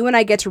 and then you and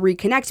I get to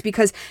reconnect,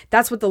 because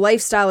that's what the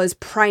lifestyle is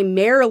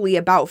primarily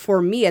about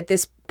for me at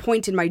this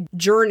point in my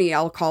journey,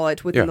 I'll call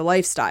it, within the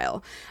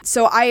lifestyle.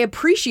 So I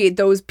appreciate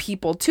those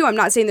people too. I'm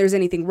not saying there's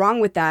anything wrong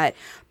with that,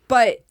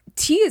 but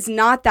T is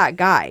not that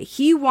guy.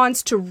 He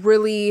wants to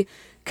really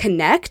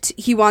connect.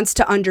 He wants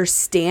to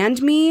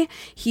understand me.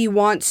 He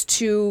wants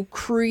to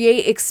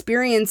create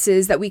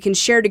experiences that we can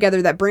share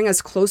together that bring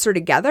us closer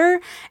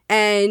together.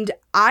 And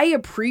I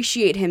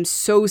appreciate him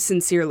so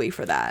sincerely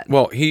for that.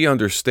 Well, he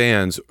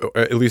understands,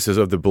 at least is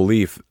of the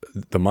belief,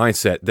 the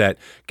mindset that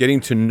getting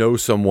to know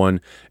someone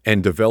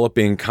and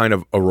developing kind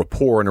of a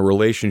rapport and a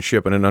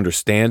relationship and an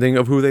understanding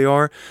of who they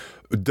are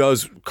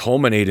does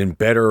culminate in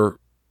better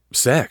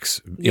sex,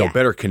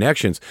 better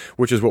connections,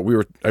 which is what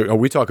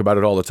we talk about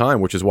it all the time,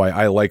 which is why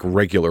I like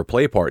regular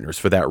play partners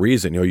for that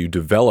reason. You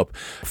develop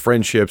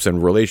friendships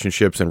and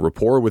relationships and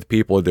rapport with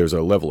people. There's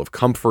a level of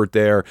comfort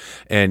there,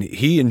 and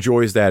he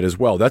enjoys that as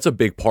well. That's a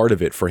big part of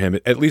it for him,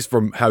 at least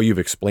from how you've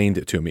explained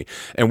it to me.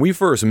 And we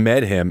first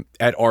met him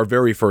at our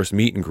very first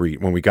meet and greet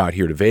when we got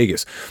here to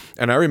Vegas.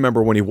 And I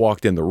remember when he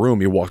walked in the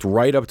room, he walked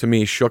right up to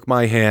me, shook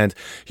my hand.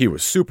 He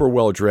was super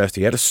well dressed.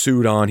 He had a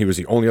suit on. He was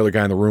the only other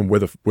guy in the room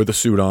with a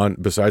suit on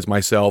besides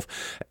myself,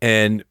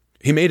 and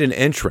he made an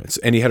entrance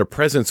and he had a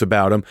presence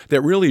about him that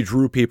really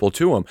drew people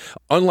to him.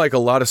 Unlike a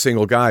lot of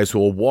single guys who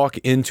will walk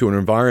into an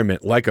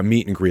environment like a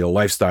meet and greet, a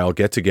lifestyle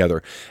get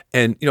together,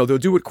 and they'll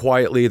do it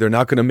quietly. They're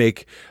not going to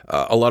make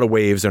a lot of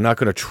waves. They're not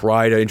going to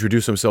try to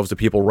introduce themselves to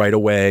people right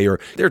away, or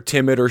they're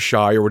timid or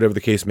shy or whatever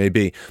the case may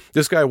be.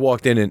 This guy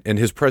walked in and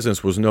his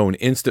presence was known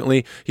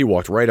instantly. He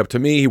walked right up to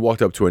me. He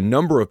walked up to a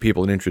number of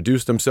people and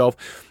introduced himself.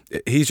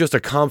 He's just a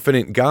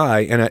confident guy,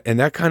 and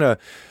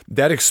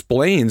that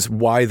explains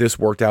why this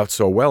worked out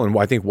so well, and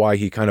I think why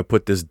he kind of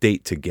put this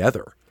date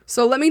together.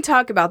 So let me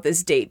talk about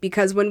this date,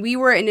 because when we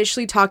were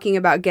initially talking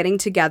about getting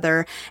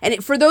together,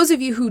 and for those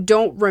of you who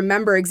don't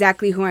remember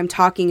exactly who I'm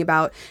talking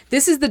about,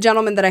 this is the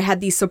gentleman that I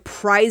had the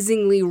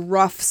surprisingly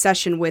rough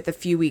session with a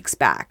few weeks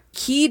back.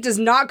 He does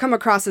not come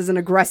across as an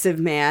aggressive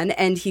man,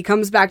 and he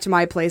comes back to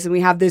my place and we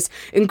have this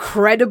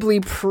incredibly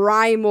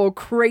primal,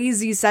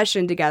 crazy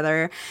session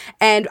together,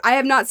 and I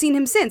have not seen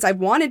him since. I've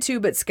wanted to,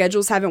 but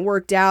schedules haven't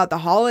worked out. The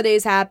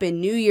holidays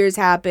happened, New Year's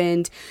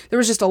happened. There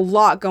was just a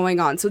lot going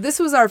on. So this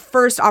was our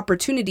first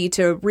opportunity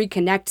to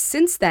reconnect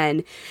since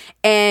then,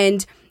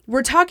 and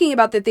we're talking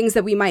about the things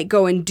that we might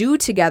go and do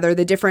together,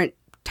 the different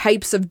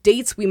types of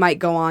dates we might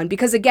go on.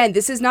 Because again,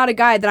 this is not a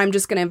guy that I'm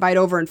just going to invite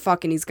over and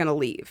fuck and he's going to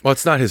leave. Well,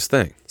 it's not his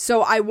thing.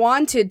 So I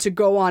wanted to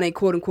go on a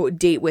quote unquote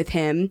date with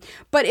him.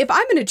 But if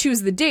I'm going to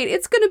choose the date,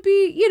 it's going to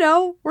be, you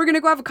know, we're going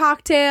to go have a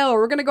cocktail or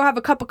we're going to go have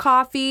a cup of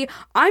coffee.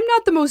 I'm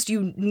not the most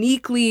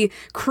uniquely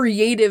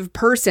creative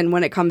person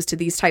when it comes to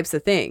these types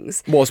of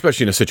things. Well,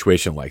 especially in a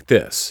situation like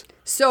this.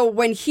 So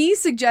when he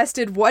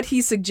suggested what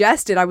he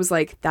suggested, I was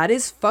like, that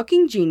is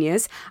fucking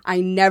genius. I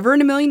never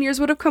in a million years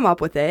would have come up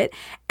with it.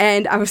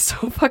 And I was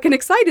so fucking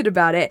excited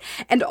about it.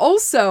 And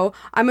also,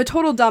 I'm a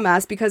total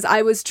dumbass because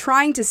I was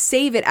trying to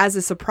save it as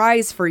a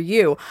surprise for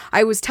you.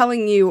 I was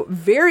telling you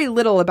very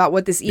little about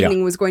what this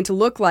evening was going to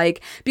look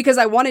like because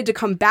I wanted to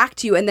come back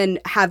to you and then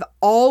have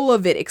all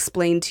of it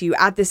explained to you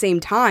at the same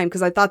time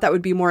because I thought that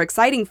would be more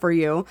exciting for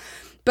you.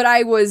 But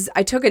I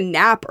took a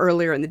nap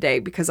earlier in the day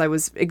because I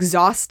was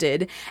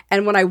exhausted.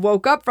 And when I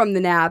woke up from the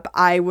nap,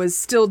 I was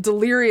still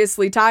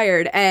deliriously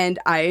tired. And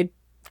I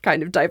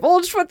kind of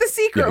divulged what the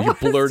secret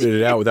was. You blurted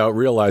it out without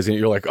realizing it.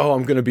 You're like, oh,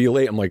 I'm going to be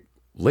late. I'm like,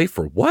 late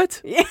for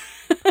what? Yeah.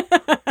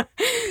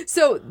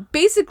 So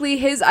basically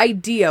his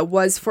idea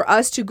was for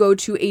us to go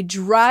to a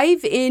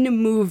drive-in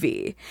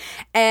movie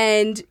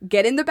and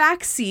get in the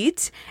back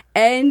seat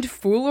and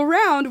fool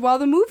around while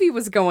the movie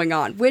was going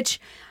on, which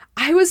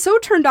I was so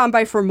turned on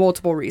by for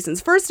multiple reasons.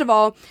 First of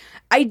all,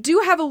 I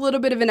do have a little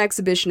bit of an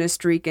exhibitionist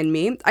streak in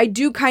me. I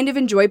do kind of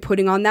enjoy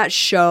putting on that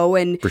show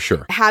and for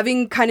sure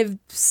having kind of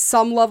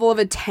some level of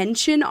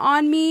attention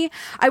on me.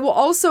 I will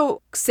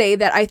also say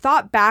that I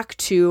thought back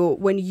to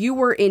when you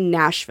were in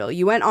Nashville.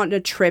 You went on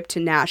a trip to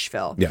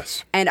Nashville.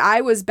 Yes. And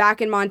I was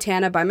back in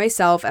Montana by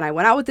myself and I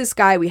went out with this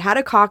guy. We had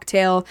a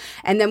cocktail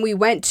and then we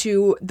went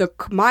to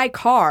my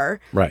car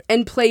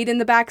and played in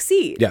the back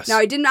seat. Yes. Now,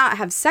 I did not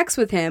have sex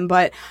with him,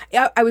 but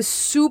I was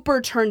super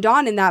turned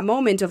on in that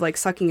moment of like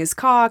sucking his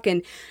cock,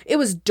 and it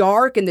was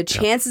dark and the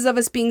chances of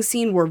us being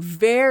seen were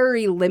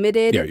very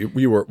limited. Yeah,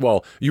 you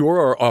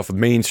were off of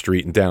Main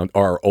Street in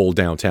our old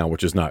downtown,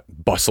 which is not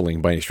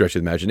bustling by any stretch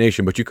of the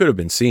imagination, but you could have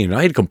been seen. And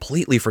I had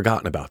completely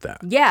forgotten about that.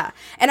 Yeah.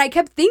 And I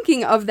kept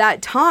thinking of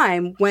that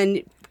time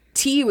when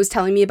T was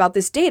telling me about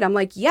this date. I'm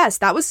like, yes,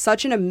 that was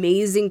such an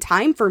amazing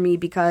time for me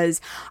because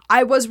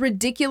I was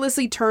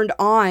ridiculously turned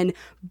on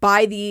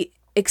by the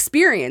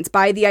experience,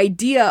 by the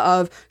idea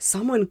of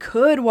someone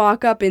could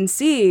walk up and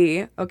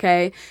see,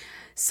 okay?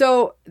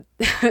 So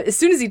as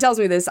soon as he tells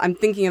me this, I'm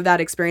thinking of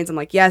that experience. I'm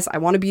like, yes, I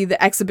want to be the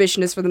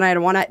exhibitionist for the night. I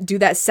want to do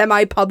that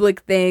semi-public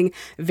thing.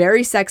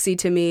 Very sexy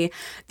to me.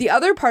 The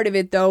other part of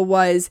it, though,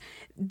 was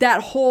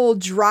that whole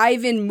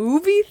drive-in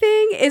movie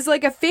thing is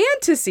like a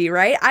fantasy,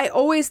 right? I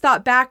always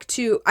thought back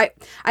to, I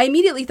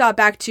immediately thought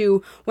back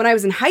to when I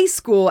was in high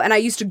school and I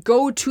used to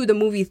go to the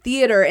movie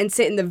theater and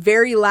sit in the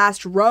very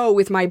last row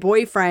with my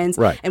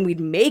boyfriends and we'd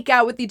make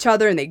out with each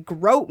other and they'd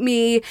grope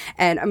me.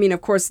 And I mean,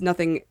 of course,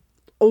 nothing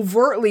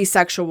overtly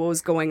sexual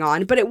was going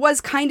on, but it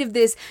was kind of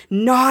this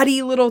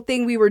naughty little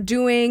thing we were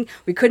doing.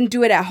 We couldn't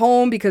do it at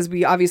home because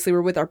we obviously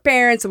were with our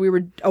parents, so we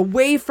were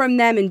away from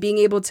them and being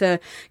able to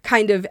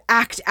kind of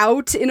act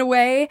out in a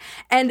way.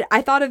 And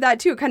I thought of that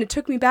too. It kind of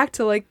took me back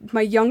to like my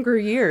younger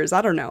years.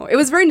 I don't know. It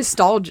was very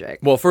nostalgic.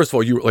 Well, first of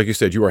all, like you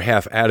said, you were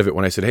half out of it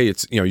when I said, hey,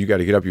 it's, you got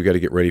to get up, you got to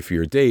get ready for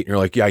your date. And you're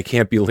like, yeah, I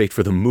can't be late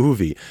for the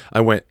movie.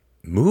 I went,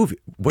 movie?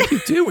 What are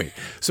you doing?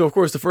 So, of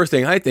course, the first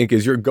thing I think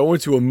is you're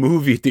going to a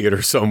movie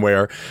theater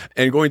somewhere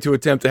and going to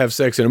attempt to have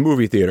sex in a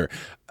movie theater.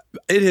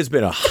 It has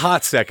been a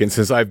hot second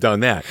since I've done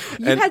that.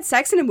 You've had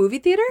sex in a movie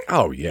theater?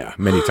 Oh, yeah.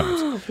 Many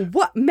times.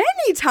 What?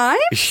 Many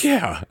times?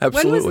 Yeah,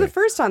 absolutely. When was the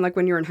first time? Like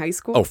when you were in high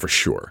school? Oh, for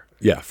sure.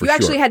 Yeah, for sure. You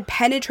actually had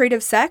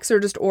penetrative sex or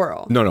just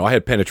oral? No, I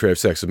had penetrative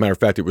sex. As a matter of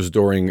fact, it was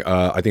during,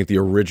 I think, the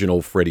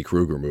original Freddy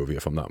Krueger movie,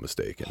 if I'm not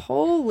mistaken.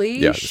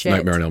 Holy shit.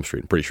 Nightmare on Elm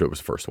Street. I'm pretty sure it was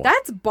the first one.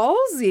 That's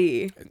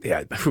ballsy.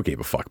 Yeah, who gave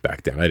a fuck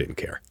back then? I didn't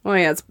care. Oh,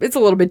 yeah, it's a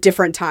little bit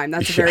different time.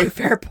 That's a very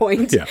fair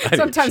point. Yeah,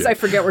 Sometimes I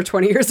forget we're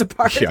 20 years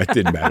apart. Yeah, it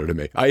didn't matter to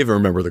me. I even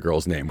remember the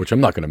girl's name, which I'm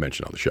not going to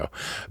mention on the show.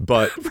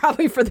 But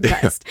probably for the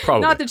best.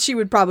 Probably. Not that she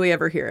would probably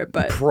ever hear it,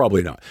 but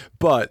probably not.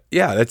 But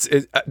yeah, that's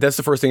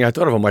the first thing I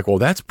thought of. I'm like, well,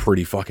 that's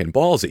pretty fucking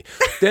ballsy.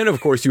 Then,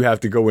 of course, you have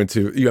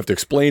to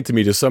explain to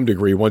me to some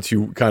degree once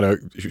you kind of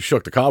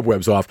shook the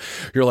cobwebs off.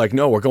 You're like,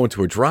 no, we're going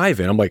to a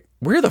drive-in. I'm like,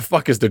 where the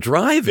fuck is the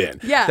drive-in?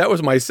 Yeah. That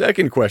was my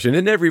second question.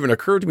 It never even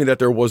occurred to me that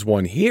there was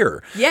one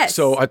here. Yes.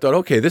 So I thought,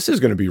 okay, this is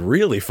going to be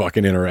really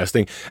fucking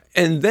interesting.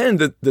 And then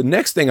the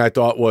next thing I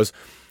thought was,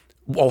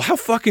 well, how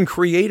fucking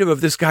creative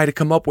of this guy to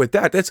come up with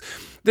that.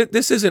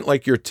 This isn't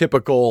like your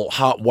typical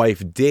hot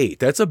wife date.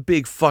 That's a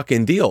big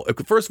fucking deal.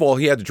 First of all,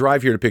 he had to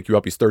drive here to pick you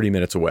up. He's 30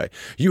 minutes away.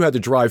 You had to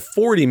drive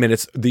 40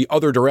 minutes the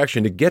other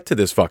direction to get to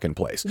this fucking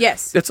place.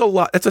 Yes. That's a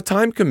lot. That's a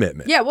time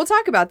commitment. Yeah, we'll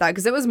talk about that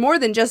because it was more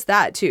than just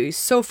that too. He's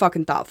so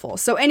fucking thoughtful.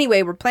 So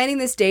anyway, we're planning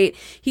this date.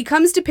 He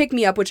comes to pick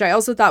me up, which I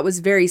also thought was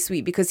very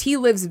sweet because he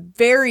lives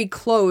very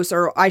close,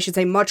 or I should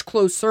say much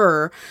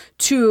closer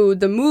to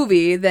the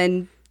movie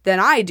than than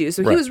I do.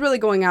 So he was really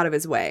going out of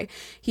his way.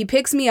 He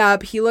picks me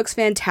up. He looks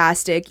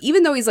fantastic.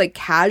 Even though he's like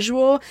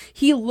casual,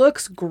 he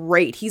looks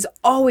great. He's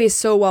always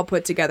so well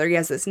put together. He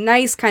has this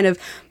nice kind of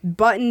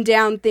button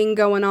down thing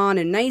going on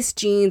and nice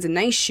jeans and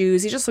nice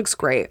shoes. He just looks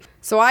great.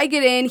 So I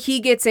get in, he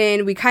gets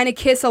in, we kind of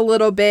kiss a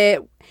little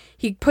bit.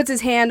 He puts his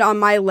hand on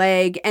my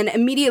leg, and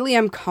immediately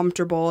I'm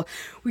comfortable.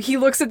 He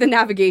looks at the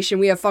navigation.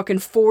 We have fucking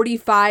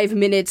 45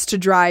 minutes to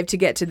drive to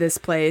get to this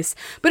place.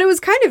 But it was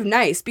kind of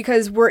nice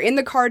because we're in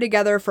the car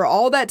together for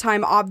all that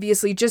time,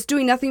 obviously, just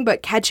doing nothing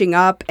but catching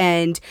up.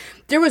 And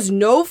there was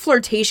no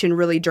flirtation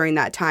really during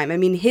that time. I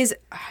mean, his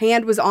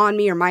hand was on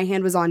me or my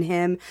hand was on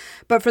him.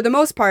 But for the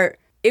most part,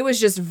 it was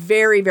just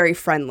very, very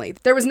friendly.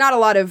 There was not a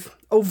lot of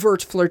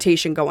overt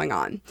flirtation going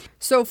on.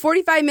 So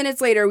 45 minutes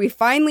later, we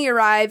finally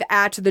arrive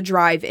at the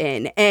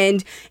drive-in,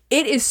 and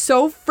it is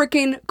so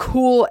freaking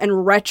cool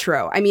and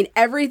retro. I mean,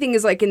 everything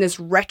is like in this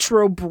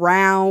retro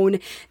brown.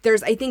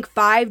 There's, I think,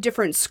 5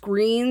 different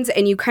screens,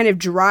 and you kind of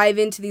drive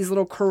into these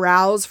little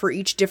corrals for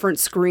each different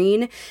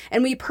screen.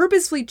 And we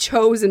purposefully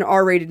chose an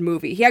R-rated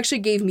movie. He actually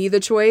gave me the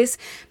choice,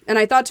 and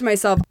I thought to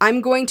myself, I'm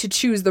going to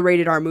choose the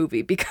rated R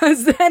movie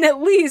because then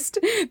at least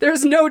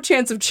there's no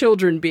chance of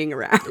children being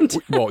around.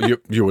 Well,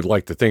 you would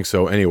like to think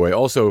so anyway.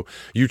 Also,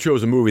 you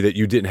chose a movie that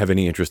you didn't have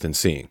any interest in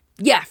seeing.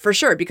 Yeah, for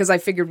sure, because I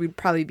figured we'd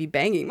probably be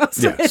banging most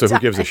of the time. Yeah, so who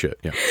gives a shit?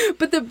 Yeah.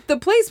 But the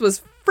place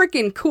was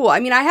freaking cool. I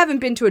mean, I haven't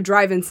been to a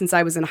drive-in since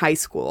I was in high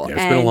school. Yeah,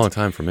 it's been a long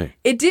time for me.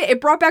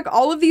 It brought back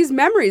all of these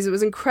memories. It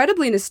was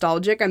incredibly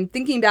nostalgic. I'm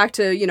thinking back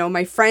to, you know,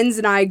 my friends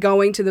and I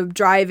going to the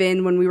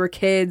drive-in when we were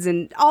kids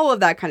and all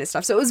of that kind of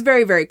stuff. So it was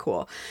very, very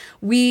cool.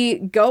 We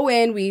go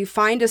in, we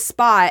find a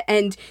spot,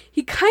 and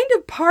he kind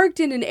of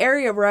parked in an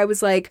area where I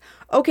was like,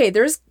 okay,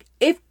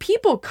 if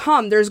people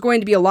come, there's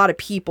going to be a lot of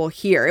people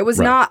here. It was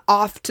not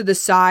off to the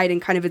side in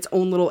kind of its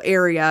own little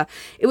area.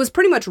 It was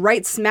pretty much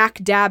right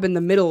smack dab in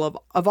the middle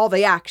of all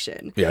the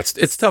action. Yeah,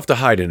 it's tough to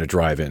hide in a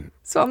drive-in.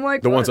 So I'm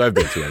like, the ones I've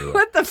been to anyway.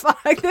 What the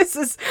fuck? This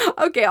is,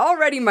 okay,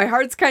 already my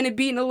heart's kind of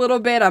beating a little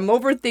bit. I'm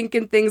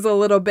overthinking things a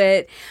little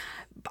bit.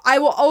 I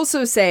will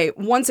also say,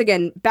 once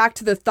again, back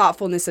to the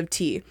thoughtfulness of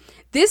T.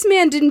 This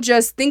man didn't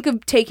just think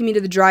of taking me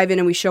to the drive-in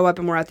and we show up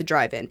and we're at the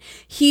drive-in.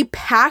 He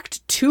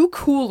packed 2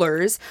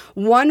 coolers,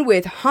 one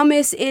with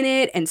hummus in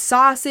it and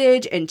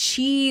sausage and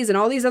cheese and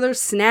all these other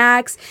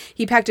snacks.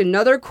 He packed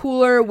another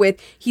cooler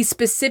he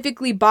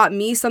specifically bought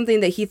me something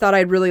that he thought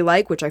I'd really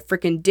like, which I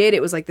freaking did.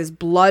 It was like this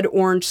blood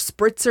orange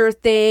spritzer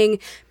thing.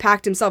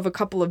 Packed himself a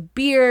couple of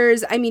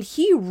beers. I mean,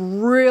 he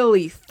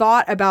really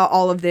thought about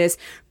all of this,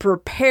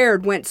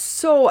 prepared, went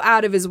so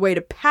out of his way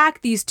to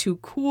pack these 2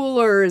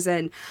 coolers,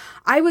 and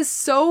I was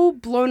so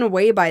blown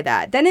away by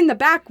that. Then in the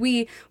back,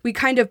 we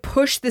kind of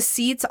push the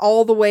seats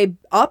all the way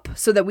up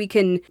so that we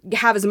can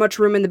have as much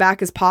room in the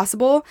back as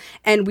possible.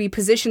 And we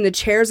position the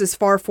chairs as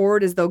far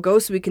forward as they'll go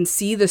so we can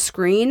see the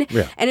screen.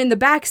 Yeah. And in the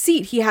back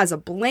seat, he has a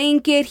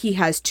blanket. He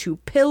has 2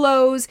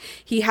 pillows.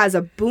 He has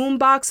a boom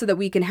box so that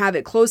we can have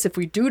it close if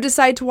we do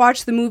decide to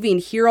watch the movie and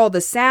hear all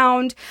the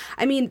sound.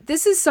 I mean,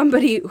 this is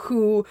somebody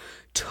who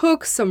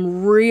took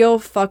some real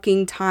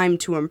fucking time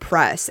to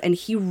impress, and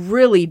he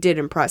really did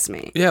impress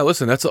me. Yeah,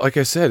 listen, that's, like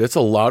I said, it's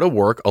a lot of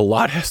work. A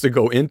lot has to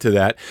go into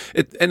that.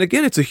 And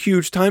again, it's a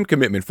huge time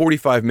commitment,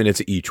 45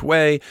 minutes each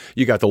way.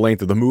 You got the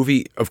length of the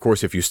movie. Of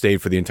course, if you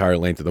stayed for the entire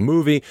length of the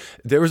movie,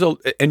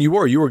 and you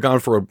were gone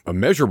for a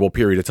measurable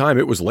period of time.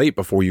 It was late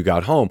before you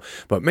got home.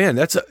 But man,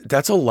 that's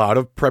a lot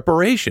of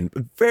preparation.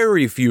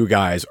 Very few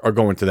guys are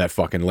going to that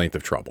fucking length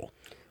of trouble.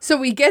 So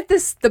we get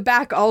the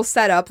back all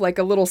set up like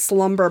a little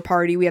slumber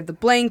party. We have the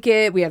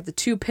blanket, we have the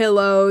 2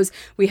 pillows,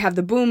 we have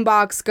the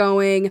boombox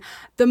going.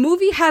 The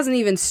movie hasn't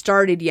even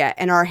started yet,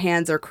 and our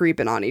hands are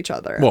creeping on each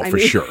other. Well, for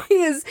sure. He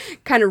is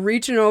kind of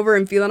reaching over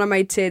and feeling on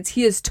my tits.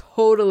 He is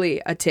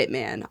totally a tit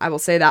man. I will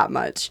say that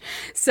much.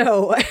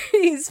 So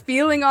he's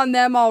feeling on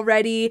them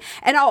already.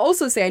 And I'll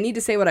also say, I need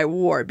to say what I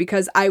wore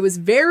because I was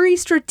very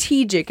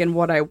strategic in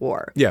what I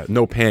wore. Yeah,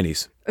 no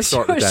panties.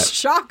 Start with that.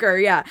 Shocker,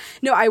 yeah.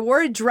 No, I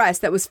wore a dress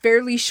that was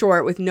fairly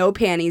short with no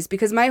panties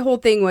because my whole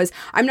thing was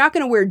I'm not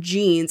going to wear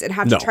jeans and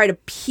have to try to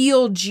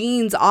peel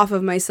jeans off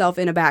of myself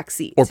in a back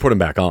seat. Or put them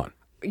back on.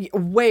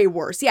 Way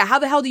worse. Yeah, how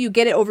the hell do you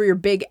get it over your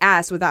big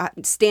ass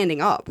without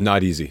standing up?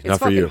 Not easy. It's not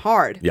for you. It's fucking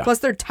hard. Yeah. Plus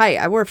they're tight.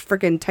 I wore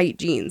freaking tight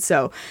jeans.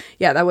 So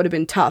yeah, that would have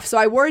been tough. So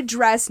I wore a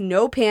dress,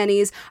 no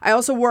panties. I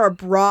also wore a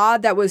bra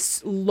that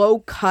was low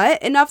cut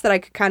enough that I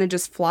could kind of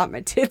just flop my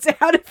tits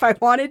out if I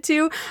wanted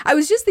to. I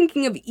was just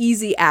thinking of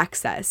easy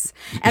access.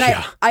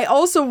 And I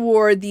also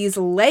wore these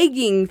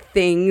legging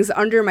things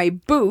under my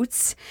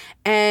boots.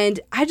 And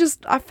I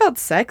felt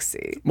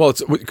sexy. Well,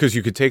 it's because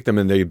you could take them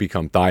and they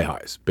become thigh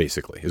highs,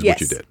 basically, is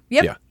what you did.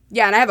 Yep. Yeah.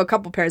 Yeah, and I have a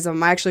couple pairs of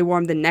them. I actually wore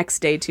them the next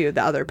day too,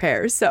 the other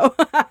pairs. So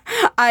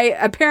I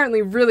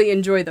apparently really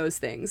enjoy those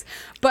things.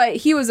 But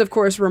he was, of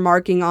course,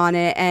 remarking on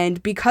it.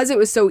 And because it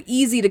was so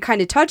easy to kind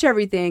of touch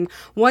everything,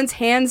 once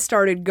hands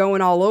started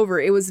going all over,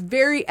 it was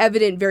very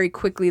evident very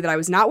quickly that I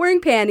was not wearing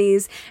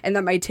panties and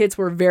that my tits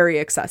were very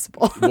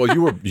accessible. Well,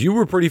 you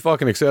were pretty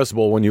fucking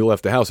accessible when you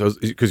left the house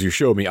because you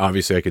showed me.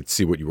 Obviously, I could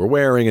see what you were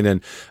wearing, and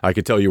then I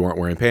could tell you weren't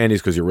wearing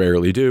panties because you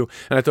rarely do.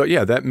 And I thought,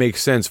 yeah, that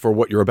makes sense for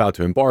what you're about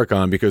to embark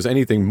on, because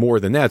anything more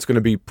than that's going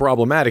to be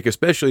problematic,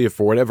 especially if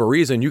for whatever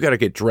reason you got to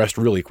get dressed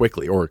really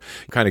quickly or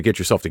kind of get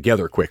yourself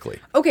together quickly.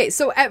 Okay,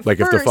 so at like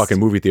first, if the fucking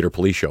movie theater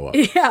police show up.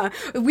 Yeah,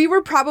 we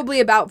were probably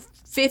about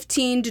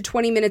 15 to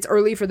 20 minutes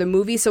early for the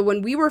movie. So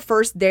when we were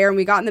first there and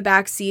we got in the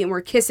back seat and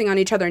we're kissing on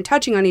each other and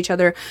touching on each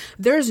other,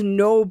 there's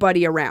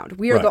nobody around.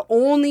 We are the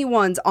only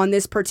ones on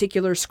this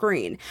particular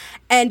screen.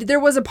 And there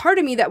was a part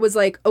of me that was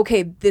like,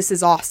 okay, this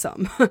is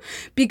awesome.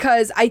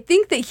 Because I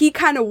think that he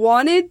kind of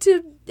wanted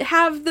to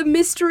have the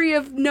mystery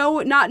of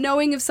not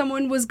knowing if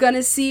someone was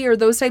gonna see or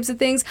those types of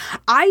things.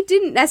 I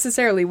didn't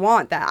necessarily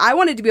want that. I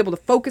wanted to be able to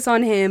focus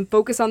on him,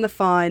 focus on the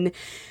fun.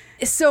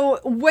 So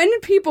when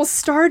people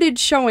started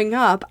showing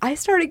up, I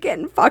started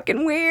getting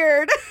fucking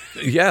weird.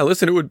 Yeah,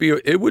 listen, it would be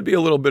a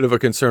little bit of a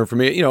concern for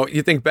me. You know,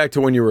 you think back to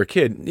when you were a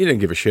kid, you didn't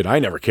give a shit. I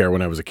never cared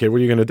when I was a kid. What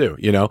are you going to do?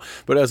 You know?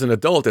 But as an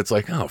adult, it's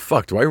like, oh,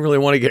 fuck, do I really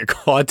want to get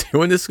caught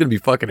doing this? It's going to be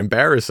fucking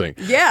embarrassing.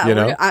 Yeah. You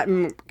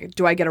know?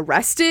 Do I get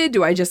arrested?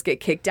 Do I just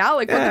get kicked out?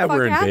 Like, what the fuck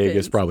we're in happens?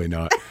 Vegas, probably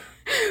not.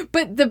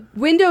 But the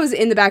windows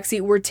in the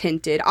backseat were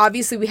tinted.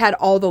 Obviously, we had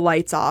all the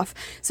lights off.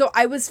 So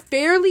I was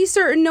fairly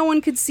certain no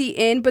one could see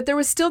in, but there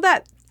was still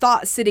that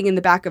thought sitting in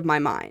the back of my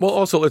mind. Well,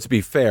 also, let's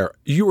be fair.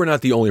 You were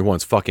not the only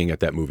ones fucking at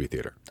that movie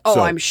theater. Oh,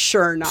 so, I'm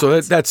sure not. So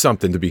that's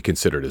something to be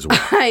considered as well.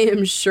 I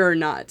am sure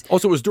not.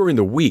 Also, it was during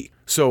the week.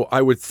 So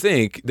I would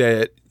think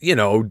that, you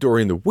know,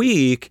 during the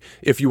week,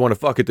 if you want to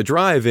fuck at the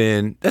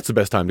drive-in, that's the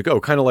best time to go.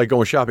 Kind of like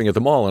going shopping at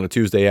the mall on a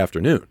Tuesday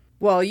afternoon.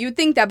 Well, you'd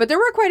think that, but there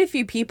were quite a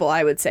few people,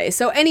 I would say.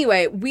 So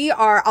anyway,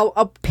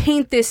 I'll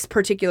paint this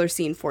particular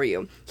scene for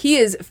you. He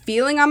is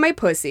feeling on my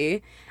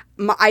pussy.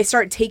 I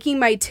start taking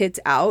my tits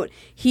out.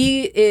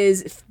 He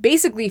is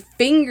basically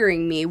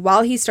fingering me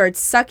while he starts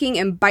sucking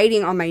and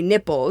biting on my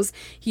nipples.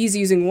 He's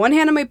using one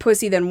hand on my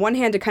pussy, then one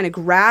hand to kind of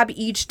grab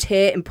each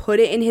tit and put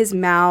it in his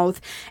mouth.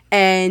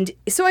 And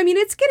so, I mean,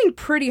 it's getting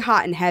pretty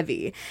hot and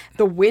heavy.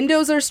 The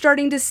windows are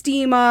starting to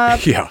steam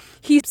up. Yeah.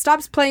 He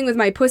stops playing with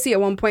my pussy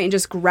at one point and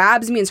just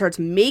grabs me and starts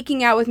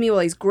making out with me while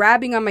he's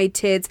grabbing on my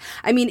tits.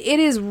 I mean, it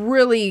is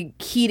really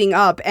heating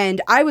up,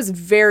 and I was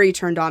very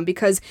turned on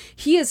because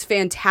he is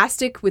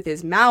fantastic with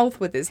his mouth,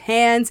 with his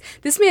hands.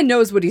 This man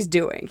knows what he's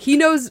doing. He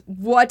knows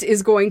what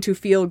is going to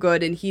feel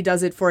good, and he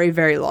does it for a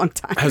very long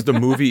time. Has the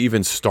movie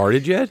even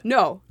started yet?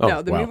 No,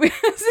 the movie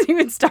hasn't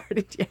even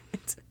started yet.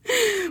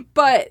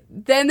 But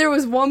then there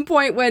was one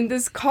point when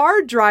this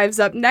car drives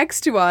up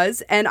next to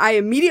us and I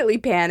immediately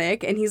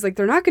panic, and he's like,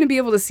 they're not going to be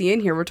able to see in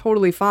here. We're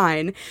totally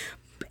fine.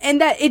 And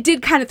that it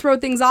did kind of throw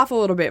things off a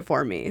little bit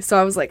for me. So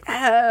I was like,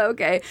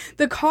 okay.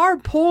 The car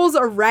pulls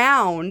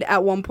around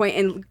at one point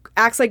and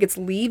acts like it's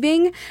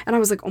leaving. And I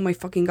was like, oh my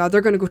fucking God, they're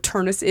going to go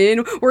turn us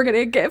in. We're going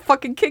to get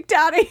fucking kicked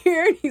out of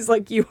here. And he's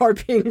like, you are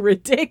being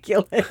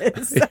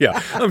ridiculous.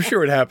 Yeah, I'm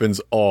sure it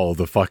happens all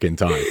the fucking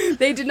time.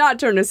 They did not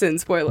turn us in,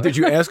 spoiler. Did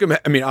you ask him?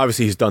 I mean,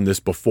 obviously he's done this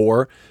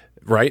before,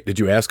 right? Did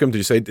you ask him? Did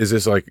you say, is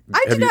this like...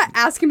 I did not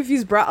ask him if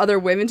he's brought other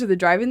women to the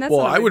drive-in. That's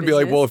well, not my I would business.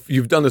 be like, well, if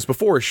you've done this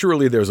before,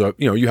 surely there's a,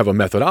 you know, you have a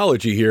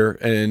methodology here,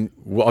 and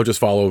well, I'll just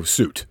follow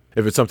suit.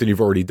 If it's something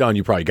you've already done,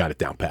 you probably got it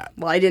down pat.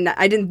 Well, I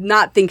did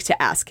not think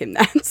to ask him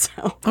that.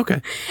 So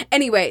okay.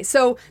 Anyway,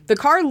 so the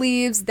car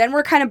leaves. Then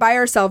we're kind of by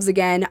ourselves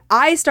again.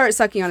 I start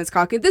sucking on his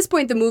cock. At this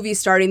point, the movie's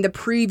starting. The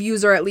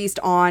previews are at least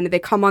on. They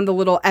come on the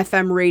little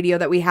FM radio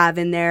that we have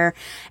in there,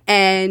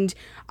 and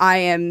I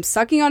am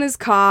sucking on his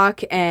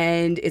cock,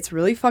 and it's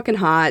really fucking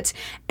hot.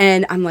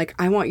 And I'm like,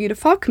 I want you to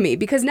fuck me,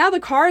 because now the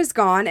car is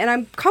gone and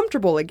I'm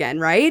comfortable again,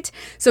 right?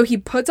 So he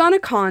puts on a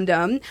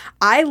condom.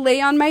 I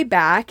lay on my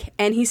back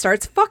and he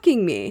starts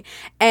fucking me.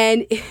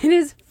 And it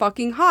is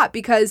fucking hot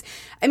because,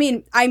 I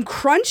mean, I'm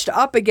crunched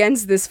up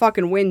against this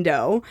fucking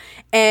window.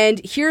 And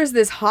here's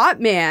this hot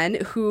man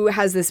who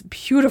has this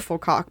beautiful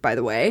cock, by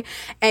the way.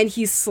 And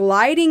he's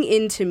sliding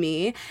into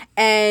me.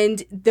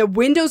 And the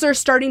windows are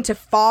starting to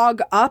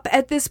fog up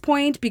at this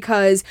point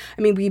because,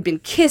 I mean, we've been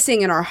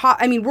kissing and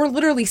we're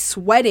literally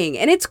sweating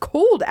and it's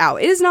cold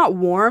out. It is not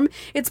warm.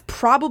 It's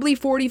probably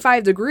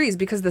 45 degrees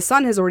because the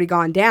sun has already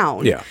gone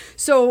down. Yeah.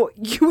 So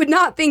you would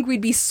not think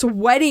we'd be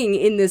sweating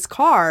in this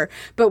car,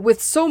 but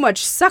with so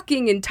much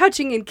sucking and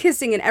touching and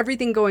kissing and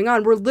everything going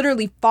on, we're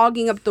literally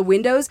fogging up the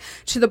windows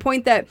to the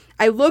point that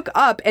I look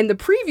up and the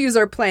previews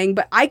are playing,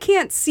 but I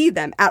can't see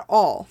them at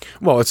all.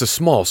 Well, it's a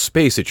small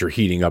space that you're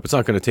heating up. It's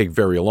not going to take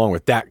very long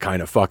with that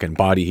kind of fucking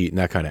body heat and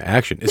that kind of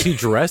action. Is he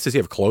dressed? Does he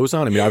have clothes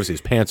on? I mean, obviously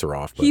his pants are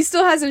off. But. He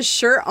still has his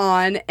shirt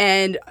on,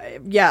 and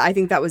yeah, I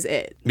think that was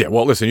it. Yeah,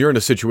 well, listen, you're in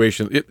a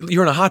situation,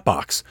 you're in a hot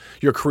box.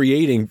 You're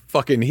creating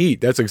fucking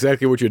heat. That's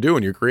exactly what you're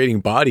doing. You're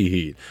creating body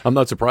heat. I'm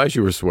not surprised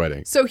you were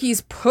sweating. So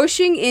he's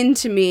pushing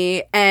into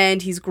me,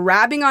 and he's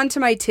grabbing onto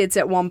my tits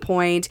at one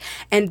point,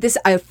 and this,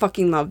 I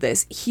fucking love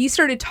this. He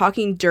started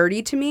talking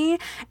dirty to me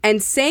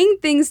and saying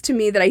things to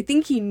me that I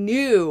think he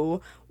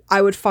knew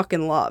I would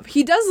fucking love.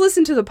 He does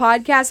listen to the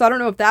podcast, so I don't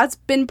know if that's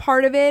been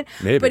part of it.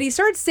 Maybe. But he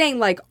starts saying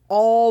like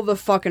all the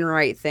fucking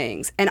right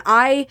things. And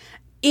I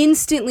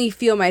instantly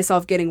feel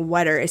myself getting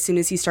wetter as soon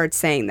as he starts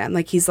saying them.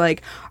 Like he's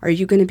like, are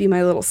you going to be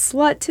my little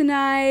slut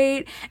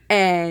tonight?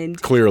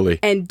 And clearly.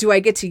 And do I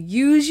get to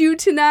use you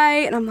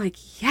tonight? And I'm like,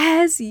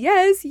 yes,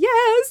 yes,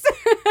 yes.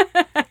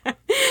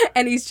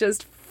 And he's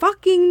just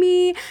fucking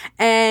me.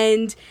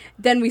 And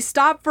then we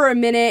stop for a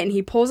minute and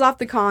he pulls off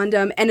the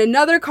condom and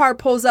another car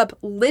pulls up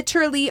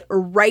literally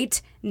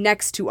right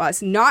next to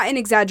us. Not an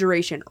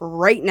exaggeration,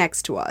 right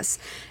next to us.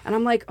 And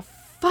I'm like,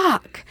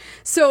 fuck.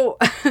 So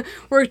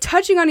we're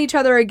touching on each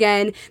other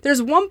again.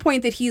 There's one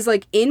point that he's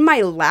like in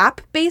my lap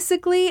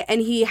basically,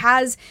 and he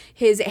has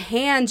his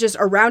hand just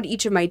around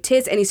each of my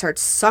tits and he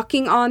starts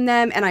sucking on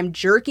them, and I'm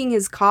jerking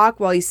his cock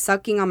while he's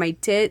sucking on my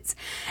tits.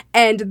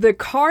 And the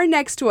car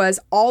next to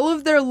us, all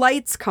of their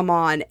lights come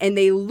on and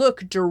they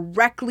look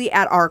directly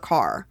at our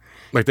car.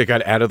 Like they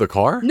got out of the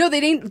car? No, they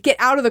didn't get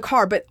out of the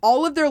car, but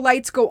all of their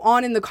lights go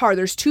on in the car.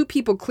 There's two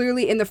people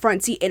clearly in the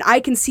front seat, and I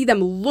can see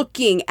them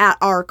looking at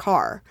our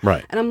car.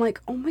 Right. And I'm like,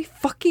 oh my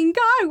fucking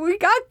God, we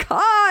got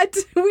caught.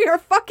 We are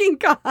fucking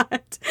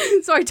caught.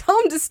 So I tell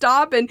him to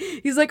stop, and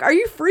he's like, are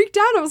you freaked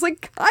out? I was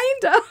like,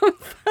 kind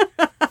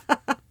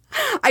of.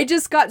 I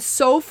just got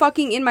so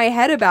fucking in my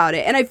head about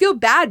it. And I feel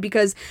bad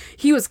because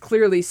he was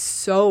clearly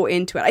so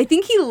into it. I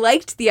think he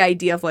liked the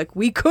idea of like,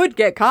 we could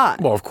get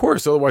caught. Well, of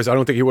course. Otherwise, I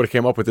don't think he would have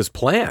came up with this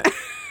plan.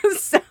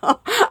 So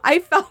I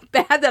felt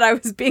bad that I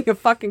was being a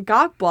fucking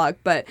cockblock.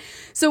 But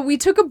so we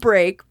took a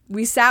break.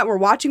 We sat, we're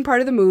watching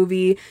part of the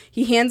movie.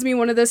 He hands me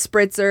one of the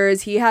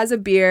spritzers. He has a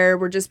beer.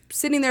 We're just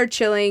sitting there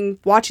chilling,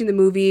 watching the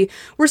movie.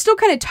 We're still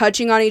kind of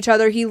touching on each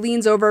other. He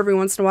leans over every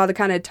once in a while to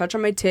kind of touch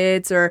on my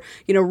tits or,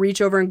 you know,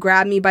 reach over and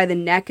grab me by the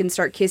neck and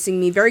start kissing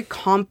me. Very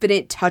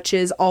confident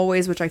touches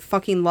always, which I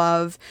fucking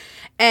love.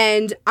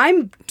 And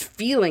I'm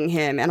feeling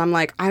him and I'm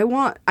like, I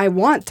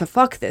want to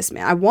fuck this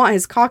man. I want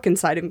his cock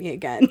inside of me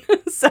again.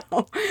 So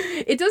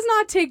it does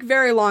not take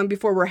very long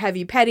before we're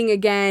heavy petting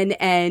again,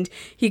 and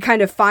he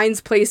kind of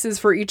finds places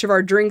for each of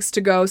our drinks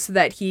to go so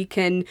that he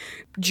can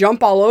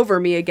jump all over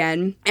me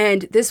again.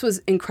 And this was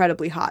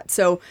incredibly hot.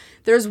 So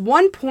there's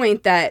one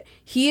point that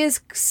he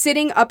is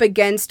sitting up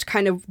against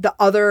kind of the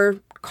other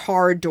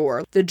car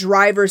door, the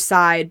driver's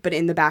side, but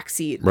in the back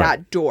seat, right.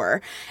 That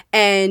door.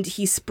 And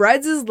he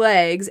spreads his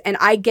legs and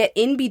I get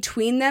in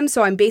between them.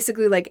 So I'm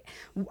basically like,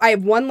 I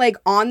have one leg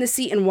on the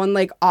seat and one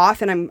leg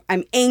off, and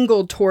I'm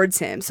angled towards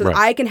him so that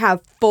I can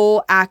have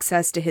full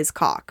access to his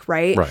cock,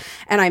 right?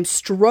 And I'm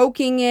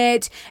stroking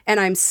it and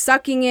I'm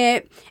sucking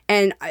it.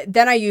 And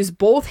then I use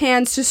both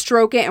hands to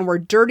stroke it, and we're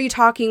dirty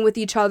talking with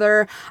each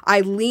other.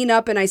 I lean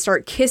up and I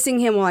start kissing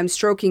him while I'm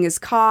stroking his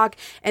cock.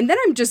 And then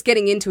I'm just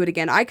getting into it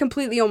again. I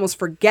completely almost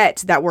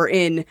forget that we're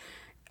in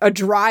a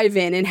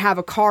drive-in and have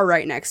a car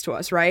right next to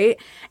us, right?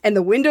 And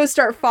the windows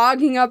start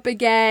fogging up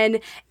again,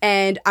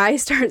 and I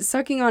start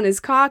sucking on his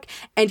cock,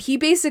 and he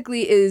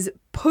basically is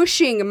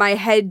pushing my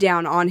head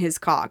down on his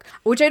cock,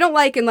 which I don't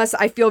like unless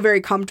I feel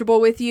very comfortable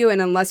with you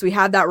and unless we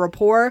have that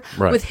rapport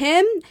with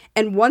him.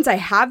 And once I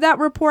have that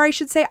rapport, I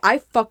should say, I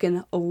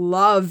fucking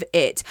love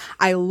it.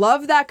 I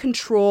love that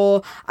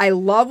control. I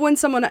love when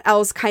someone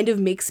else kind of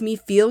makes me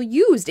feel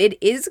used.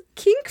 It is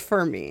kink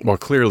for me. Well,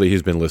 clearly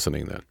he's been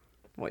listening then.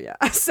 Well,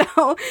 yeah.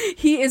 So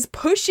he is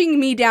pushing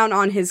me down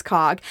on his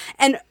cock,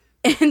 and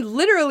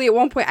literally at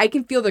one point I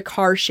can feel the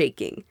car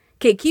shaking.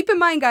 Okay, keep in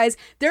mind, guys,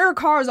 there are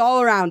cars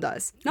all around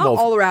us. Not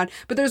all around,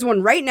 but there's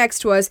one right next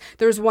to us.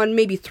 There's one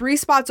maybe 3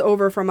 spots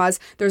over from us.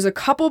 There's a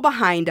couple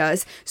behind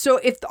us. So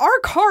if our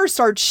car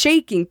starts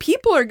shaking,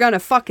 people are gonna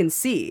fucking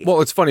see.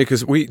 Well, it's funny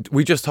because we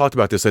just talked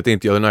about this, I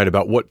think, the other night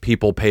about what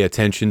people pay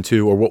attention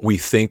to or what we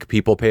think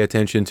people pay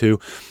attention to.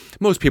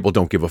 Most people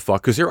don't give a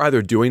fuck because they're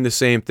either doing the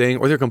same thing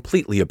or they're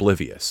completely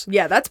oblivious.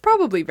 Yeah, that's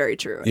probably very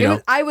true.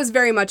 I was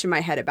very much in my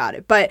head about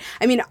it. But,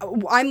 I mean,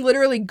 I'm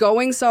literally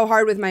going so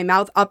hard with my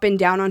mouth up and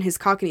down on his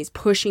cock, and he's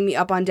pushing me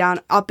up and down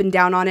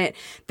on it,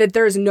 that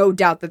there's no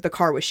doubt that the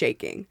car was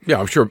shaking. Yeah,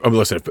 I'm sure.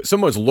 Listen, if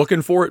someone's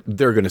looking for it,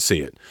 they're going to see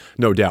it.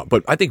 No doubt.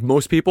 But I think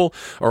most people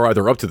are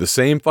either up to the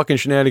same fucking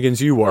shenanigans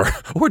you are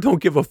or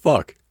don't give a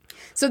fuck.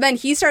 So then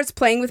he starts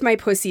playing with my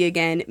pussy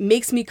again,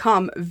 makes me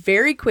come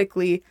very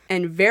quickly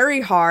and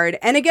very hard.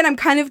 And again, I'm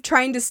kind of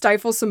trying to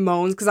stifle some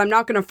moans because I'm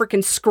not going to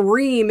freaking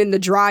scream in the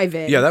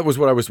drive-in. Yeah, that was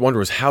what I was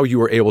wondering, is how you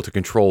were able to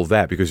control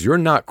that, because you're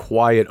not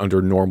quiet under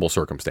normal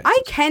circumstances.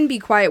 I can be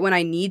quiet when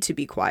I need to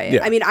be quiet.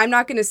 Yeah. I mean, I'm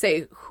not going to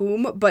say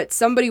whom, but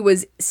somebody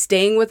was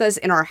staying with us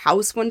in our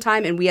house one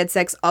time and we had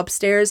sex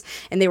upstairs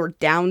and they were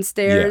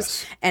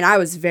downstairs. Yes. And I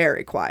was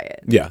very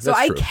quiet. Yeah, so that's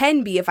I true.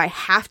 can be if I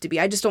have to be.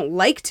 I just don't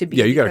like to be.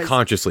 Yeah, you got to because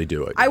consciously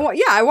do it. I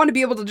want to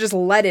be able to just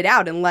let it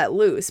out and let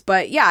loose.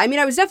 But yeah, I mean,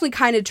 I was definitely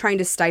kind of trying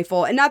to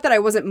stifle, and not that I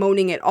wasn't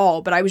moaning at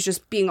all, but I was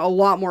just being a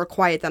lot more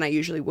quiet than I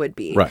usually would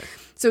be. Right.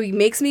 So he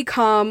makes me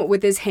come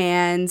with his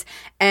hands,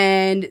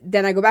 and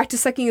then I go back to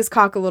sucking his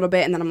cock a little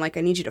bit, and then I'm like,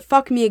 I need you to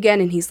fuck me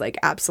again. And he's like,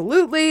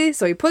 absolutely.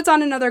 So he puts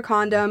on another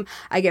condom.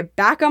 I get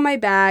back on my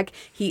back.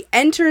 He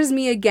enters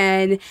me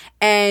again,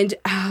 and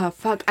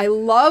I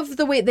love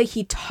the way that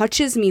he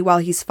touches me while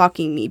he's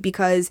fucking me,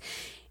 because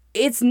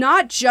it's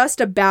not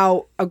just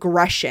about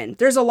aggression.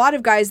 There's a lot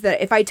of guys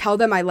that if I tell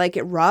them I like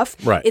it rough,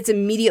 right, it's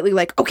immediately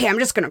like, okay, I'm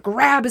just going to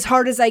grab as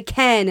hard as I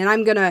can and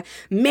I'm going to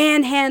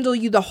manhandle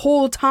you the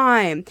whole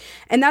time.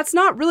 And that's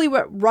not really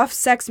what rough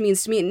sex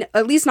means to me,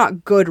 at least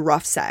not good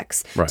rough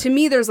sex. Right. To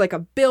me, there's like a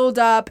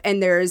buildup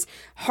and there's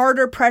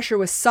harder pressure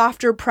with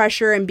softer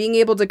pressure, and being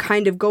able to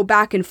kind of go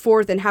back and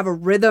forth and have a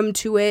rhythm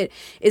to it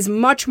is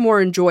much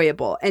more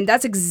enjoyable. And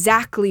that's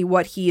exactly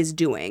what he is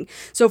doing.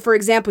 So for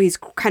example, he's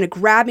kind of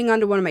grabbing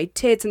onto one of my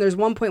tits, and there's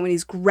one point when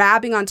he's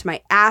grabbing onto my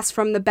ass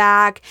from the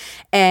back,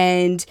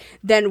 and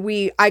then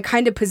I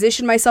kind of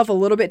position myself a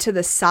little bit to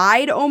the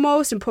side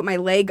almost and put my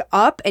leg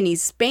up, and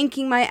he's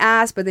spanking my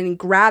ass, but then he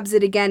grabs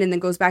it again and then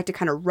goes back to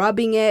kind of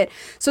rubbing it.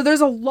 So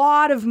there's a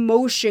lot of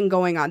motion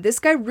going on. This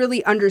guy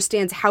really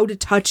understands how to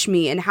touch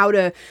me and how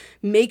to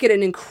make it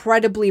an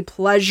incredibly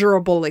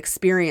pleasurable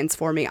experience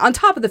for me, on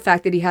top of the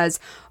fact that he has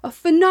a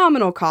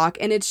phenomenal cock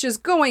and it's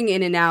just going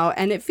in and out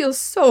and it feels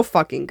so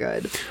fucking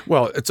good.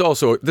 Well, it's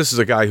also, this is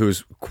a guy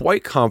who's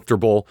quite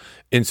comfortable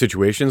in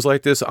situations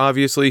like this.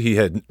 Obviously, he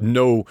had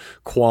no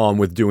qualm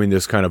with doing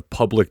this kind of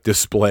public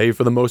display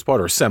for the most part,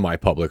 or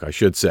semi-public, I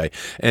should say.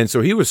 And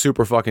so he was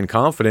super fucking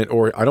confident,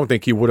 or I don't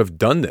think he would have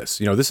done this.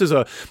 You know, this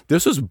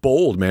is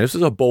bold, man. This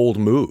is a bold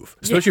move,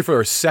 especially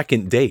for a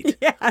second date.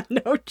 Yeah,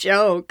 no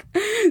joke.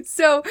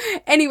 So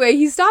anyway,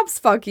 he stops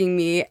fucking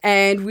me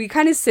and we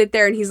kind of sit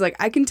there and he's like,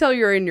 I can tell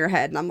you're in your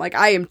head. And I'm like,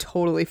 I am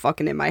totally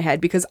fucking in my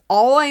head, because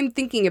all I'm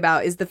thinking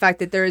about is the fact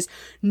that there is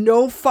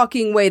no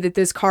fucking way that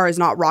this car is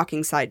not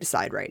rocking side to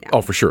side right now.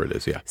 Oh, for sure it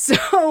is, yeah.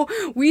 So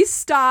we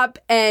stop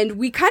and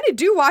we kind of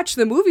do watch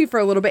the movie for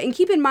a little bit. And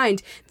keep in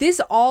mind,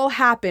 this all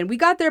happened. We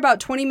got there about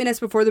 20 minutes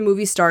before the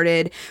movie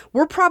started.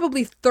 We're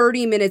probably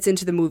 30 minutes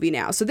into the movie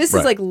now. So this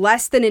is like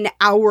less than an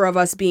hour of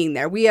us being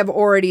there. I've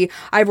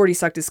already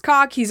sucked his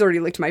cock. He's already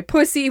licked my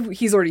pussy.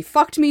 He's already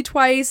fucked me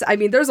twice. I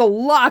mean, there's a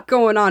lot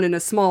going on in a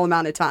small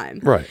amount of time.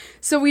 Right.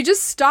 So we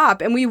just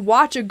stop and we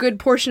watch a good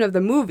portion of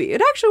the movie.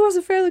 It actually was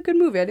a fairly good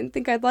movie. I didn't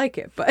think I'd like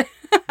it, but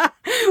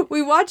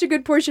we watch a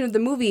good portion of the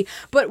movie.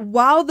 But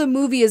while the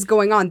movie is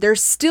going on,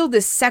 there's still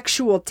this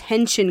sexual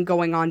tension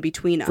going on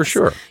between us. For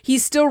sure.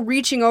 He's still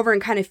reaching over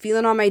and kind of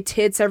feeling on my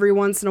tits every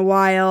once in a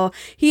while.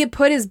 He had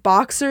put his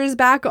boxers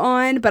back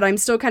on, but I'm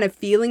still kind of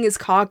feeling his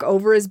cock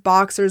over his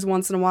boxers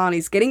once in a while, and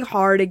he's getting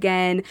hard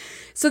again.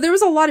 So there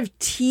was a lot of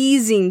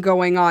teasing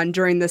going on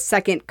during the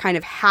second kind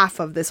of half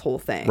of this whole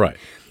thing. Right.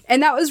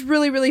 And that was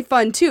really, really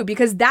fun, too,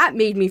 because that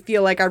made me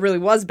feel like I really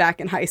was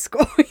back in high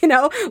school, you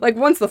know? Like,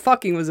 once the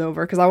fucking was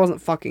over, because I wasn't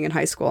fucking in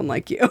high school,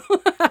 unlike you.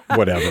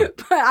 Whatever.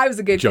 But I was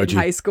a good kid in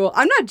high school.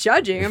 I'm not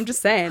judging. I'm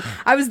just saying.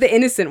 I was the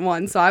innocent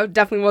one, so I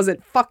definitely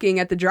wasn't fucking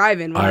at the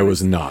drive-in when I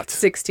was not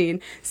 16.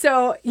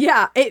 So,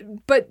 yeah,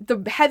 but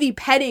the heavy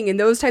petting and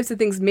those types of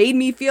things made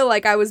me feel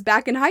like I was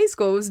back in high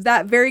school. It was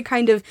that very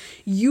kind of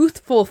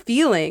youthful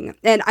feeling,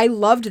 and I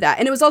loved that.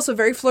 And it was also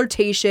very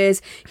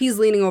flirtatious. He's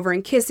leaning over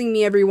and kissing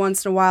me every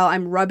once in a while.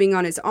 I'm rubbing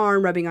on his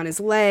arm, rubbing on his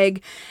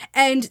leg.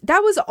 And that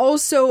was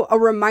also a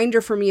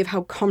reminder for me of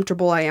how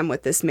comfortable I am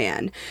with this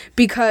man,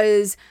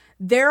 because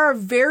there are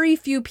very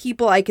few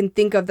people I can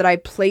think of that I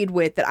played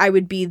with that I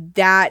would be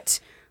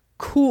that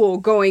cool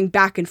going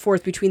back and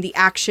forth between the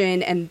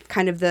action and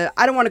kind of the,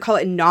 I don't want to call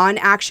it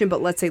non-action,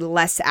 but let's say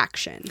less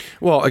action.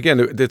 Well,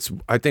 again, that's,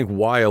 I think,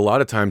 why a lot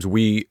of times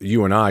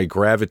you and I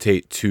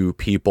gravitate to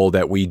people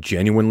that we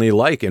genuinely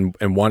like and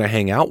want to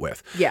hang out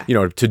with. Yeah. You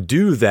know, to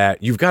do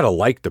that, you've got to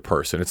like the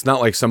person. It's not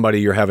like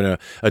somebody you're having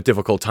a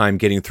difficult time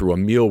getting through a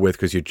meal with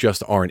because you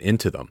just aren't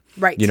into them.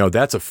 Right. You know,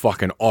 that's a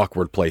fucking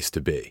awkward place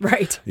to be.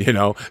 Right. You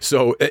know,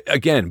 so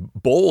again,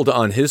 bold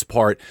on his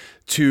part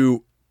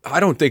to, I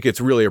don't think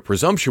it's really a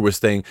presumptuous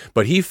thing,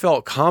 but he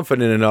felt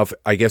confident enough,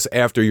 I guess,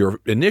 after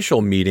your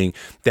initial meeting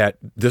that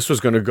this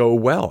was going to go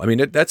well. I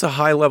mean, that's a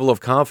high level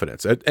of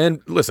confidence.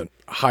 And listen,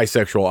 high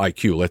sexual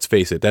IQ, let's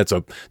face it, that's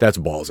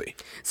ballsy.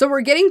 So we're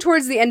getting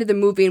towards the end of the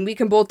movie, and we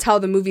can both tell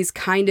the movie's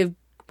kind of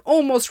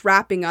almost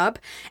wrapping up,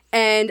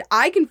 and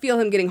I can feel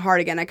him getting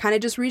hard again. I kind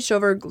of just reached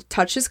over,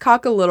 touched his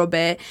cock a little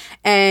bit,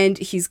 and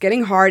he's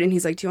getting hard, and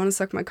he's like, do you want to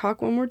suck my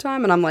cock one more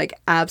time? And I'm like,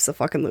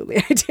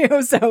 abso-fucking-lutely I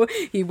do. So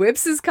he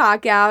whips his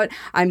cock out.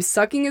 I'm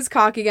sucking his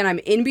cock again. I'm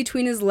in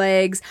between his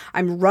legs.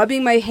 I'm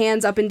rubbing my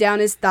hands up and down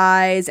his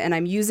thighs, and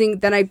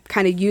then I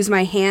kind of use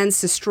my hands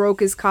to stroke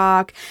his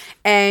cock,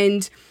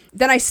 and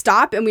then I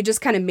stop and we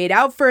just kind of made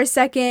out for a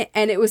second,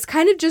 and it was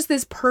kind of just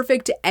this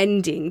perfect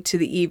ending to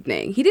the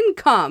evening. He didn't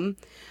come,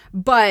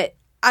 but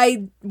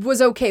I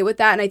was okay with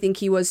that, and I think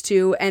he was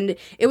too. And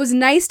it was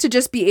nice to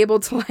just be able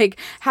to like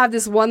have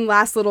this one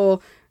last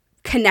little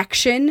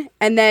connection,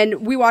 and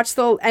then we watched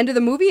the end of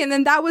the movie, and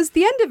then that was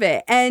the end of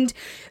it. And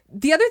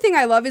the other thing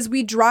I love is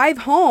we drive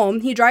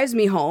home, he drives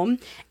me home,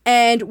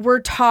 and we're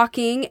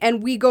talking,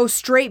 and we go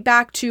straight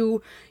back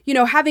to, you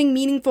know, having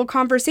meaningful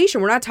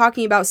conversation. We're not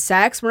talking about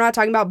sex, we're not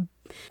talking about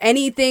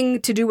anything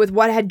to do with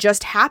what had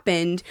just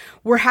happened.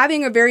 We're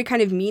having a very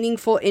kind of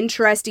meaningful,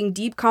 interesting,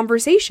 deep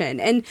conversation.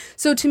 And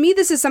so to me,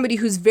 this is somebody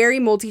who's very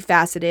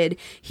multifaceted.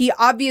 He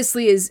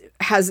obviously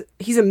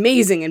he's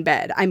amazing in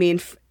bed. I mean,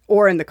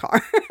 or in the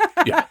car.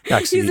 Yeah,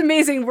 he's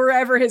amazing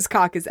wherever his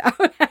cock is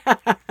out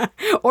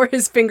or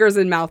his fingers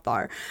and mouth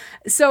are.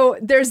 So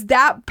there's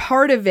that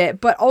part of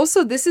it, but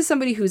also this is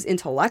somebody who's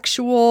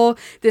intellectual.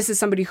 This is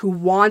somebody who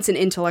wants an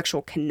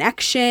intellectual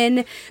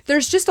connection.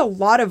 There's just a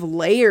lot of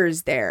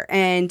layers there,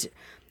 and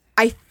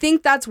I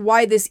think that's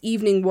why this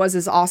evening was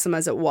as awesome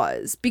as it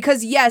was.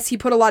 Because yes, he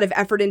put a lot of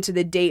effort into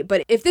the date,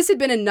 but if this had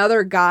been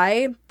another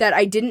guy that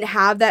I didn't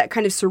have that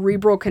kind of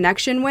cerebral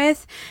connection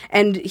with,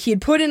 and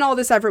he'd put in all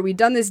this effort, we'd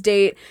done this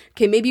date,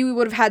 okay, maybe we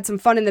would have had some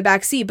fun in the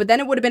backseat, but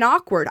then it would have been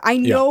awkward. I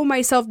know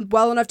myself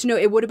well enough to know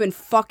it would have been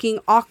fucking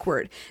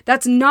awkward.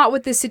 That's not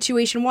what this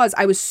situation was.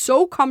 I was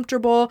so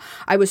comfortable.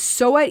 I was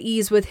so at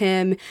ease with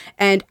him,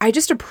 and I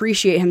just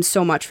appreciate him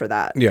so much for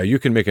that. Yeah, you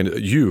can make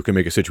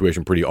a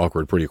situation pretty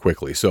awkward pretty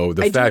quickly. So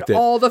the fact that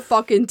all the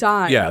fucking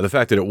time. Yeah, the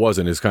fact that it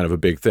wasn't is kind of a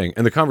big thing.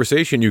 And the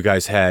conversation you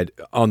guys had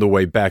on the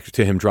way back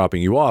to him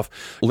dropping you off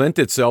lent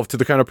itself to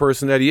the kind of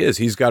person that he is.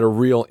 He's got a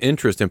real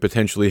interest in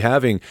potentially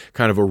having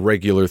kind of a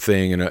regular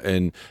thing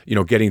and you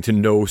know, getting to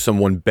know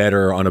someone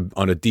better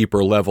on a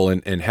deeper level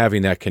and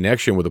having that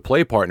connection with a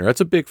play partner.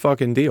 That's a big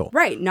fucking deal.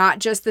 Right. Not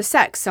just the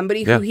sex.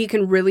 Somebody who he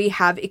can really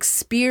have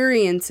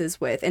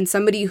experiences with, and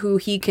somebody who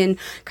he can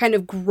kind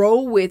of grow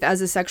with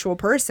as a sexual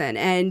person.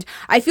 And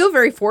I feel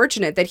very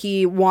fortunate that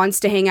he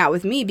wants to hang out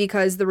with me,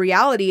 because the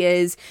reality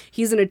is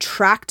he's an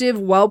attractive,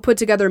 well put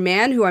together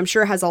man who I'm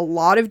sure has a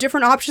lot of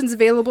different options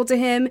available to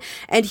him,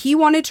 and he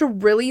wanted to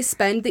really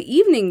spend the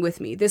evening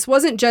with me. This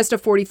wasn't just a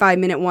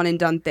 45-minute one and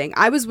done thing.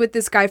 I was with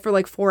this guy for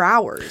like 4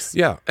 hours.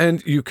 Yeah,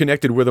 and you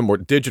connected with him or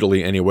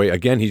digitally anyway.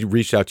 Again, he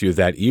reached out to you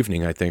that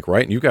evening, I think,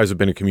 right? And you guys have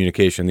been in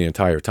communication the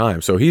entire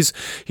time. So he's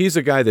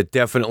a guy that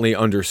definitely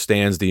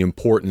understands the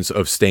importance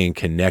of staying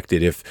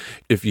connected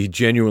if you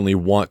genuinely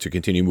want to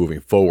continue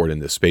moving forward in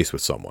this space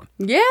with someone.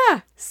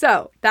 Yeah.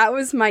 So that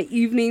was my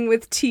evening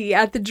with T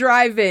at the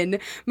drive-in,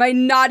 my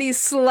naughty,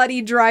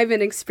 slutty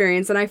drive-in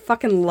experience, and I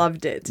fucking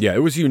loved it. Yeah, it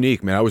was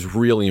unique, man. I was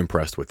really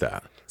impressed with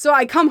that. So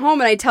I come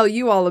home and I tell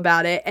you all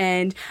about it,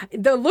 and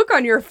the look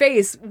on your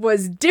face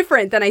was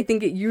different than I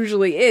think it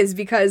usually is,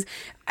 because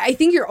I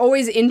think you're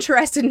always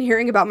interested in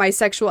hearing about my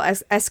sexual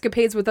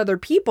escapades with other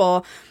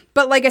people.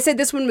 But like I said,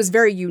 this one was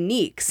very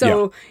unique.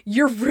 So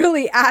you're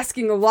really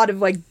asking a lot of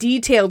like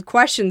detailed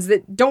questions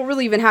that don't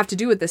really even have to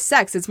do with the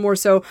sex. It's more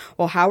so,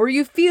 well, how are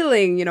you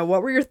feeling? You know,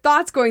 what were your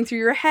thoughts going through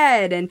your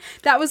head? And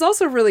that was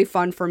also really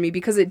fun for me,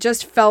 because it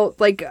just felt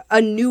like a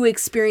new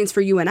experience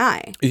for you and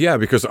I. Yeah,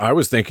 because I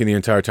was thinking the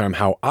entire time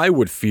how I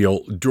would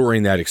feel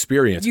during that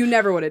experience. You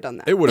never would have done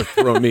that. It would have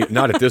thrown me,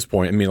 not at this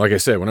point. I mean, like I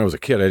said, when I was a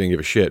kid, I didn't give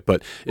a shit,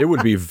 but it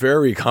would be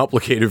very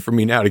complicated for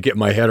me now to get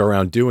my head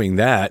around doing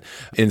that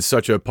in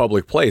such a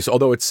public place.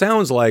 Although it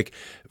sounds like,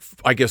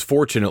 I guess,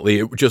 fortunately,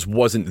 it just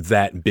wasn't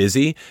that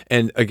busy.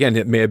 And again,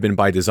 it may have been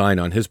by design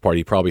on his part.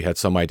 He probably had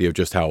some idea of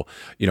just how,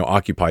 you know,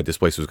 occupied this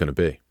place was going to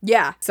be.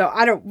 Yeah. So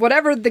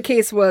whatever the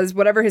case was,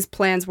 whatever his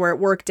plans were, it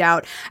worked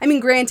out. I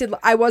mean, granted,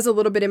 I was a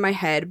little bit in my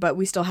head, but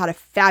we still had a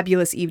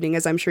fabulous evening,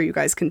 as I'm sure you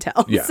guys can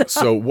tell. Yeah.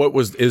 So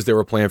is there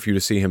a plan for you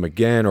to see him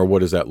again, or what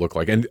does that look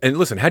like? And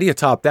listen, how do you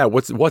top that?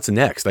 What's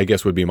next? I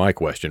guess would be my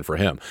question for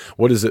him.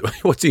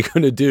 What's he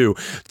going to do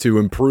to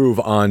improve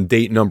on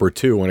date number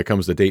 2 when it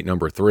comes to date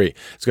number 3?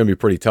 It's going to be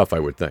pretty tough, I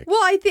would think. Well,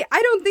 I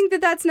don't think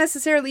that that's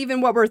necessarily even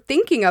what we're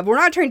thinking of. We're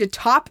not trying to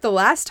top the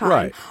last time.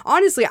 Right.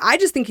 Honestly, I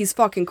just think he's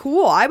fucking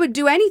cool. I would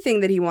do anything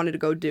that he wanted to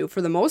go do for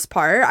the most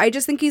part. I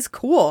just think he's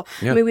cool.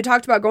 Yeah. I mean, we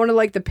talked about going to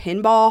like the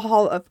Pinball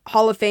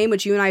Hall of Fame,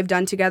 which you and I have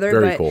done together.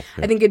 Very cool.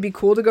 Yeah. I think it'd be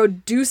cool to go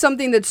do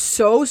something that's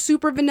so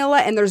super vanilla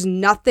and there's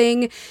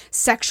nothing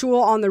sexual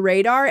on the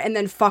radar, and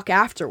then fuck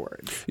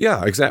afterwards.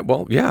 Yeah, exactly.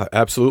 Well, yeah,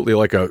 absolutely.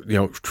 Like a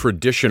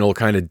traditional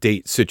kind of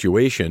date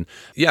situation.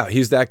 Yeah,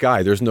 he's that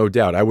guy. There's no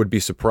doubt. not. I would be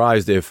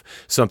surprised if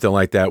something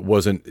like that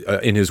wasn't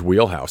in his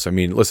wheelhouse. I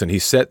mean, listen, he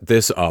set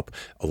this up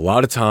a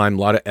lot of time,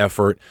 a lot of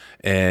effort,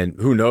 and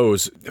who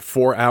knows,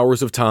 4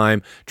 hours of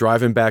time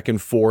driving back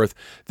and forth.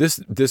 This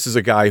is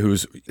a guy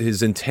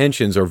his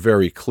intentions are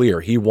very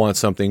clear. He wants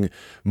something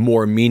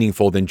more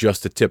meaningful than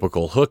just a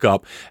typical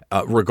hookup,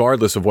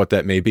 regardless of what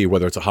that may be,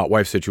 whether it's a hot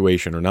wife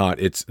situation or not.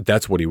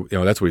 That's what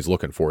he's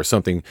looking for,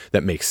 something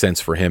that makes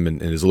sense for him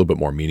and is a little bit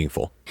more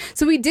meaningful.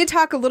 So we did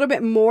talk a little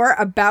bit more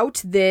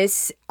about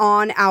this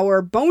on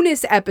our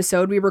bonus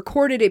episode. We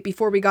recorded it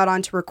before we got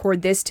on to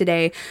record this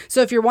today.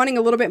 So if you're wanting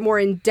a little bit more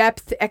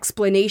in-depth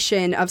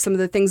explanation of some of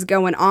the things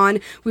going on,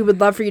 we would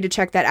love for you to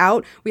check that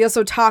out.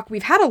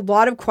 We've had a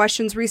lot of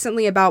questions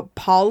recently about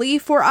poly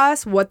for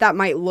us, what that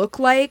might look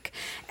like.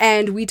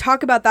 And we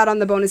talk about that on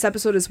the bonus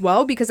episode as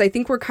well, because I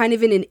think we're kind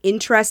of in an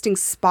interesting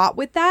spot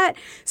with that.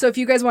 So if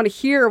you guys want to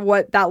hear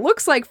what that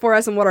looks like for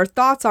us and what our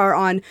thoughts are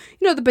on,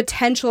 the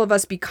potential of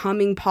us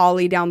becoming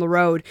poly down the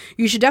road,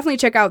 you should definitely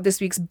check out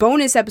this week's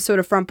bonus episode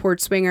of Front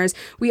Porch Swingers.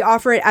 We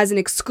offer it as an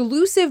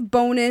exclusive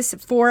bonus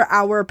for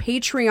our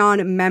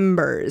Patreon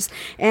members.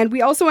 And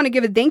we also want to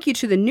give a thank you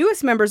to the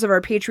newest members of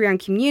our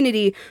Patreon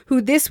community,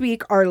 who this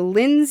week are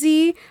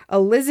Lindsay,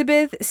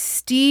 Elizabeth,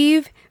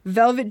 Steve,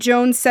 Velvet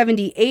Jones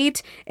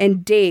 78,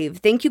 and Dave.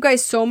 Thank you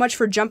guys so much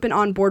for jumping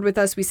on board with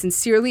us. We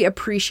sincerely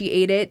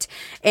appreciate it.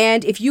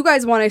 And if you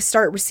guys want to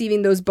start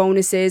receiving those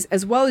bonuses,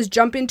 as well as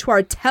jump into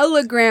our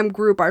Telegram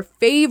group, our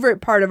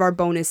favorite part of our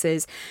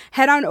bonuses,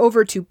 head on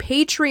over to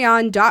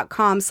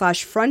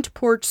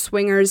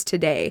patreon.com/frontporchswingers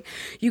today.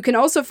 You can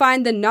also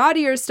find the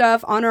naughtier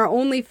stuff on our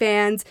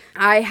OnlyFans.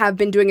 I have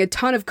been doing a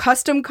ton of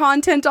custom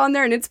content on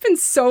there, and it's been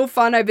so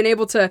fun. I've been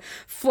able to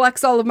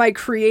flex all of my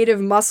creative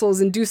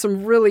muscles and do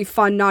some really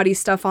fun naughty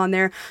stuff on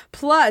there.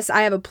 Plus,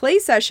 I have a play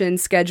session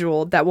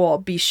scheduled that will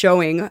be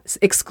showing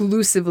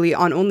exclusively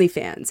on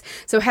OnlyFans.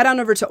 So head on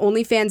over to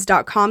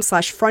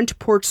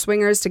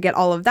onlyfans.com/frontporchswingers to get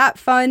all of that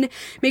fun.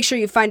 Make sure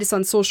you find us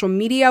on social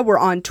media. We're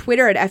on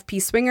Twitter at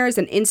FP Swingers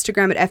and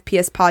Instagram at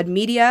FPS Pod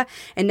Media,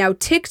 and now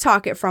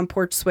TikTok at Front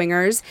Porch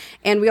Swingers.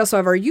 And we also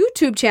have our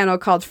YouTube channel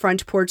called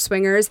Front Porch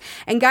Swingers.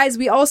 And guys,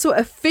 we also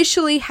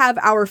officially have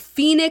our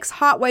Phoenix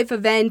Hot Wife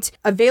event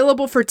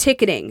available for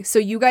ticketing. So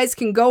you guys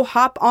can go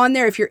hop on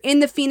there if you're in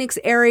the Phoenix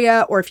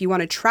area, or if you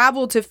want to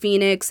travel to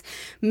Phoenix.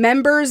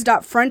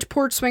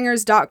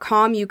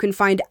 Members.frontporchswingers.com. You can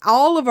find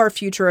all of our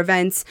future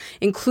events,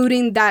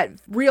 including that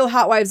Real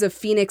Hot Wives of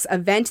Phoenix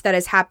event that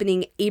is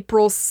happening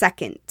April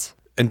 2nd.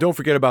 And don't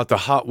forget about the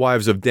Hot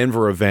Wives of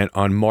Denver event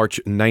on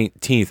March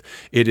 19th.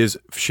 It is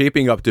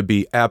shaping up to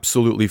be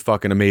absolutely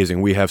fucking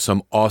amazing. We have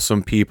some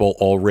awesome people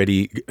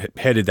already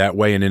headed that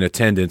way and in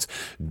attendance.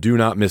 Do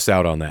not miss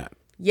out on that.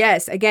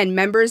 Yes, again,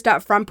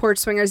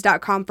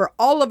 members.frontporchswingers.com for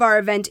all of our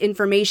event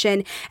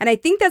information. And I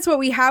think that's what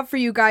we have for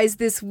you guys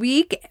this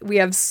week. We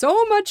have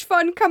so much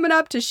fun coming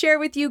up to share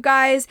with you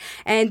guys.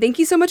 And thank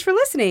you so much for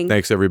listening.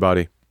 Thanks,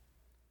 everybody.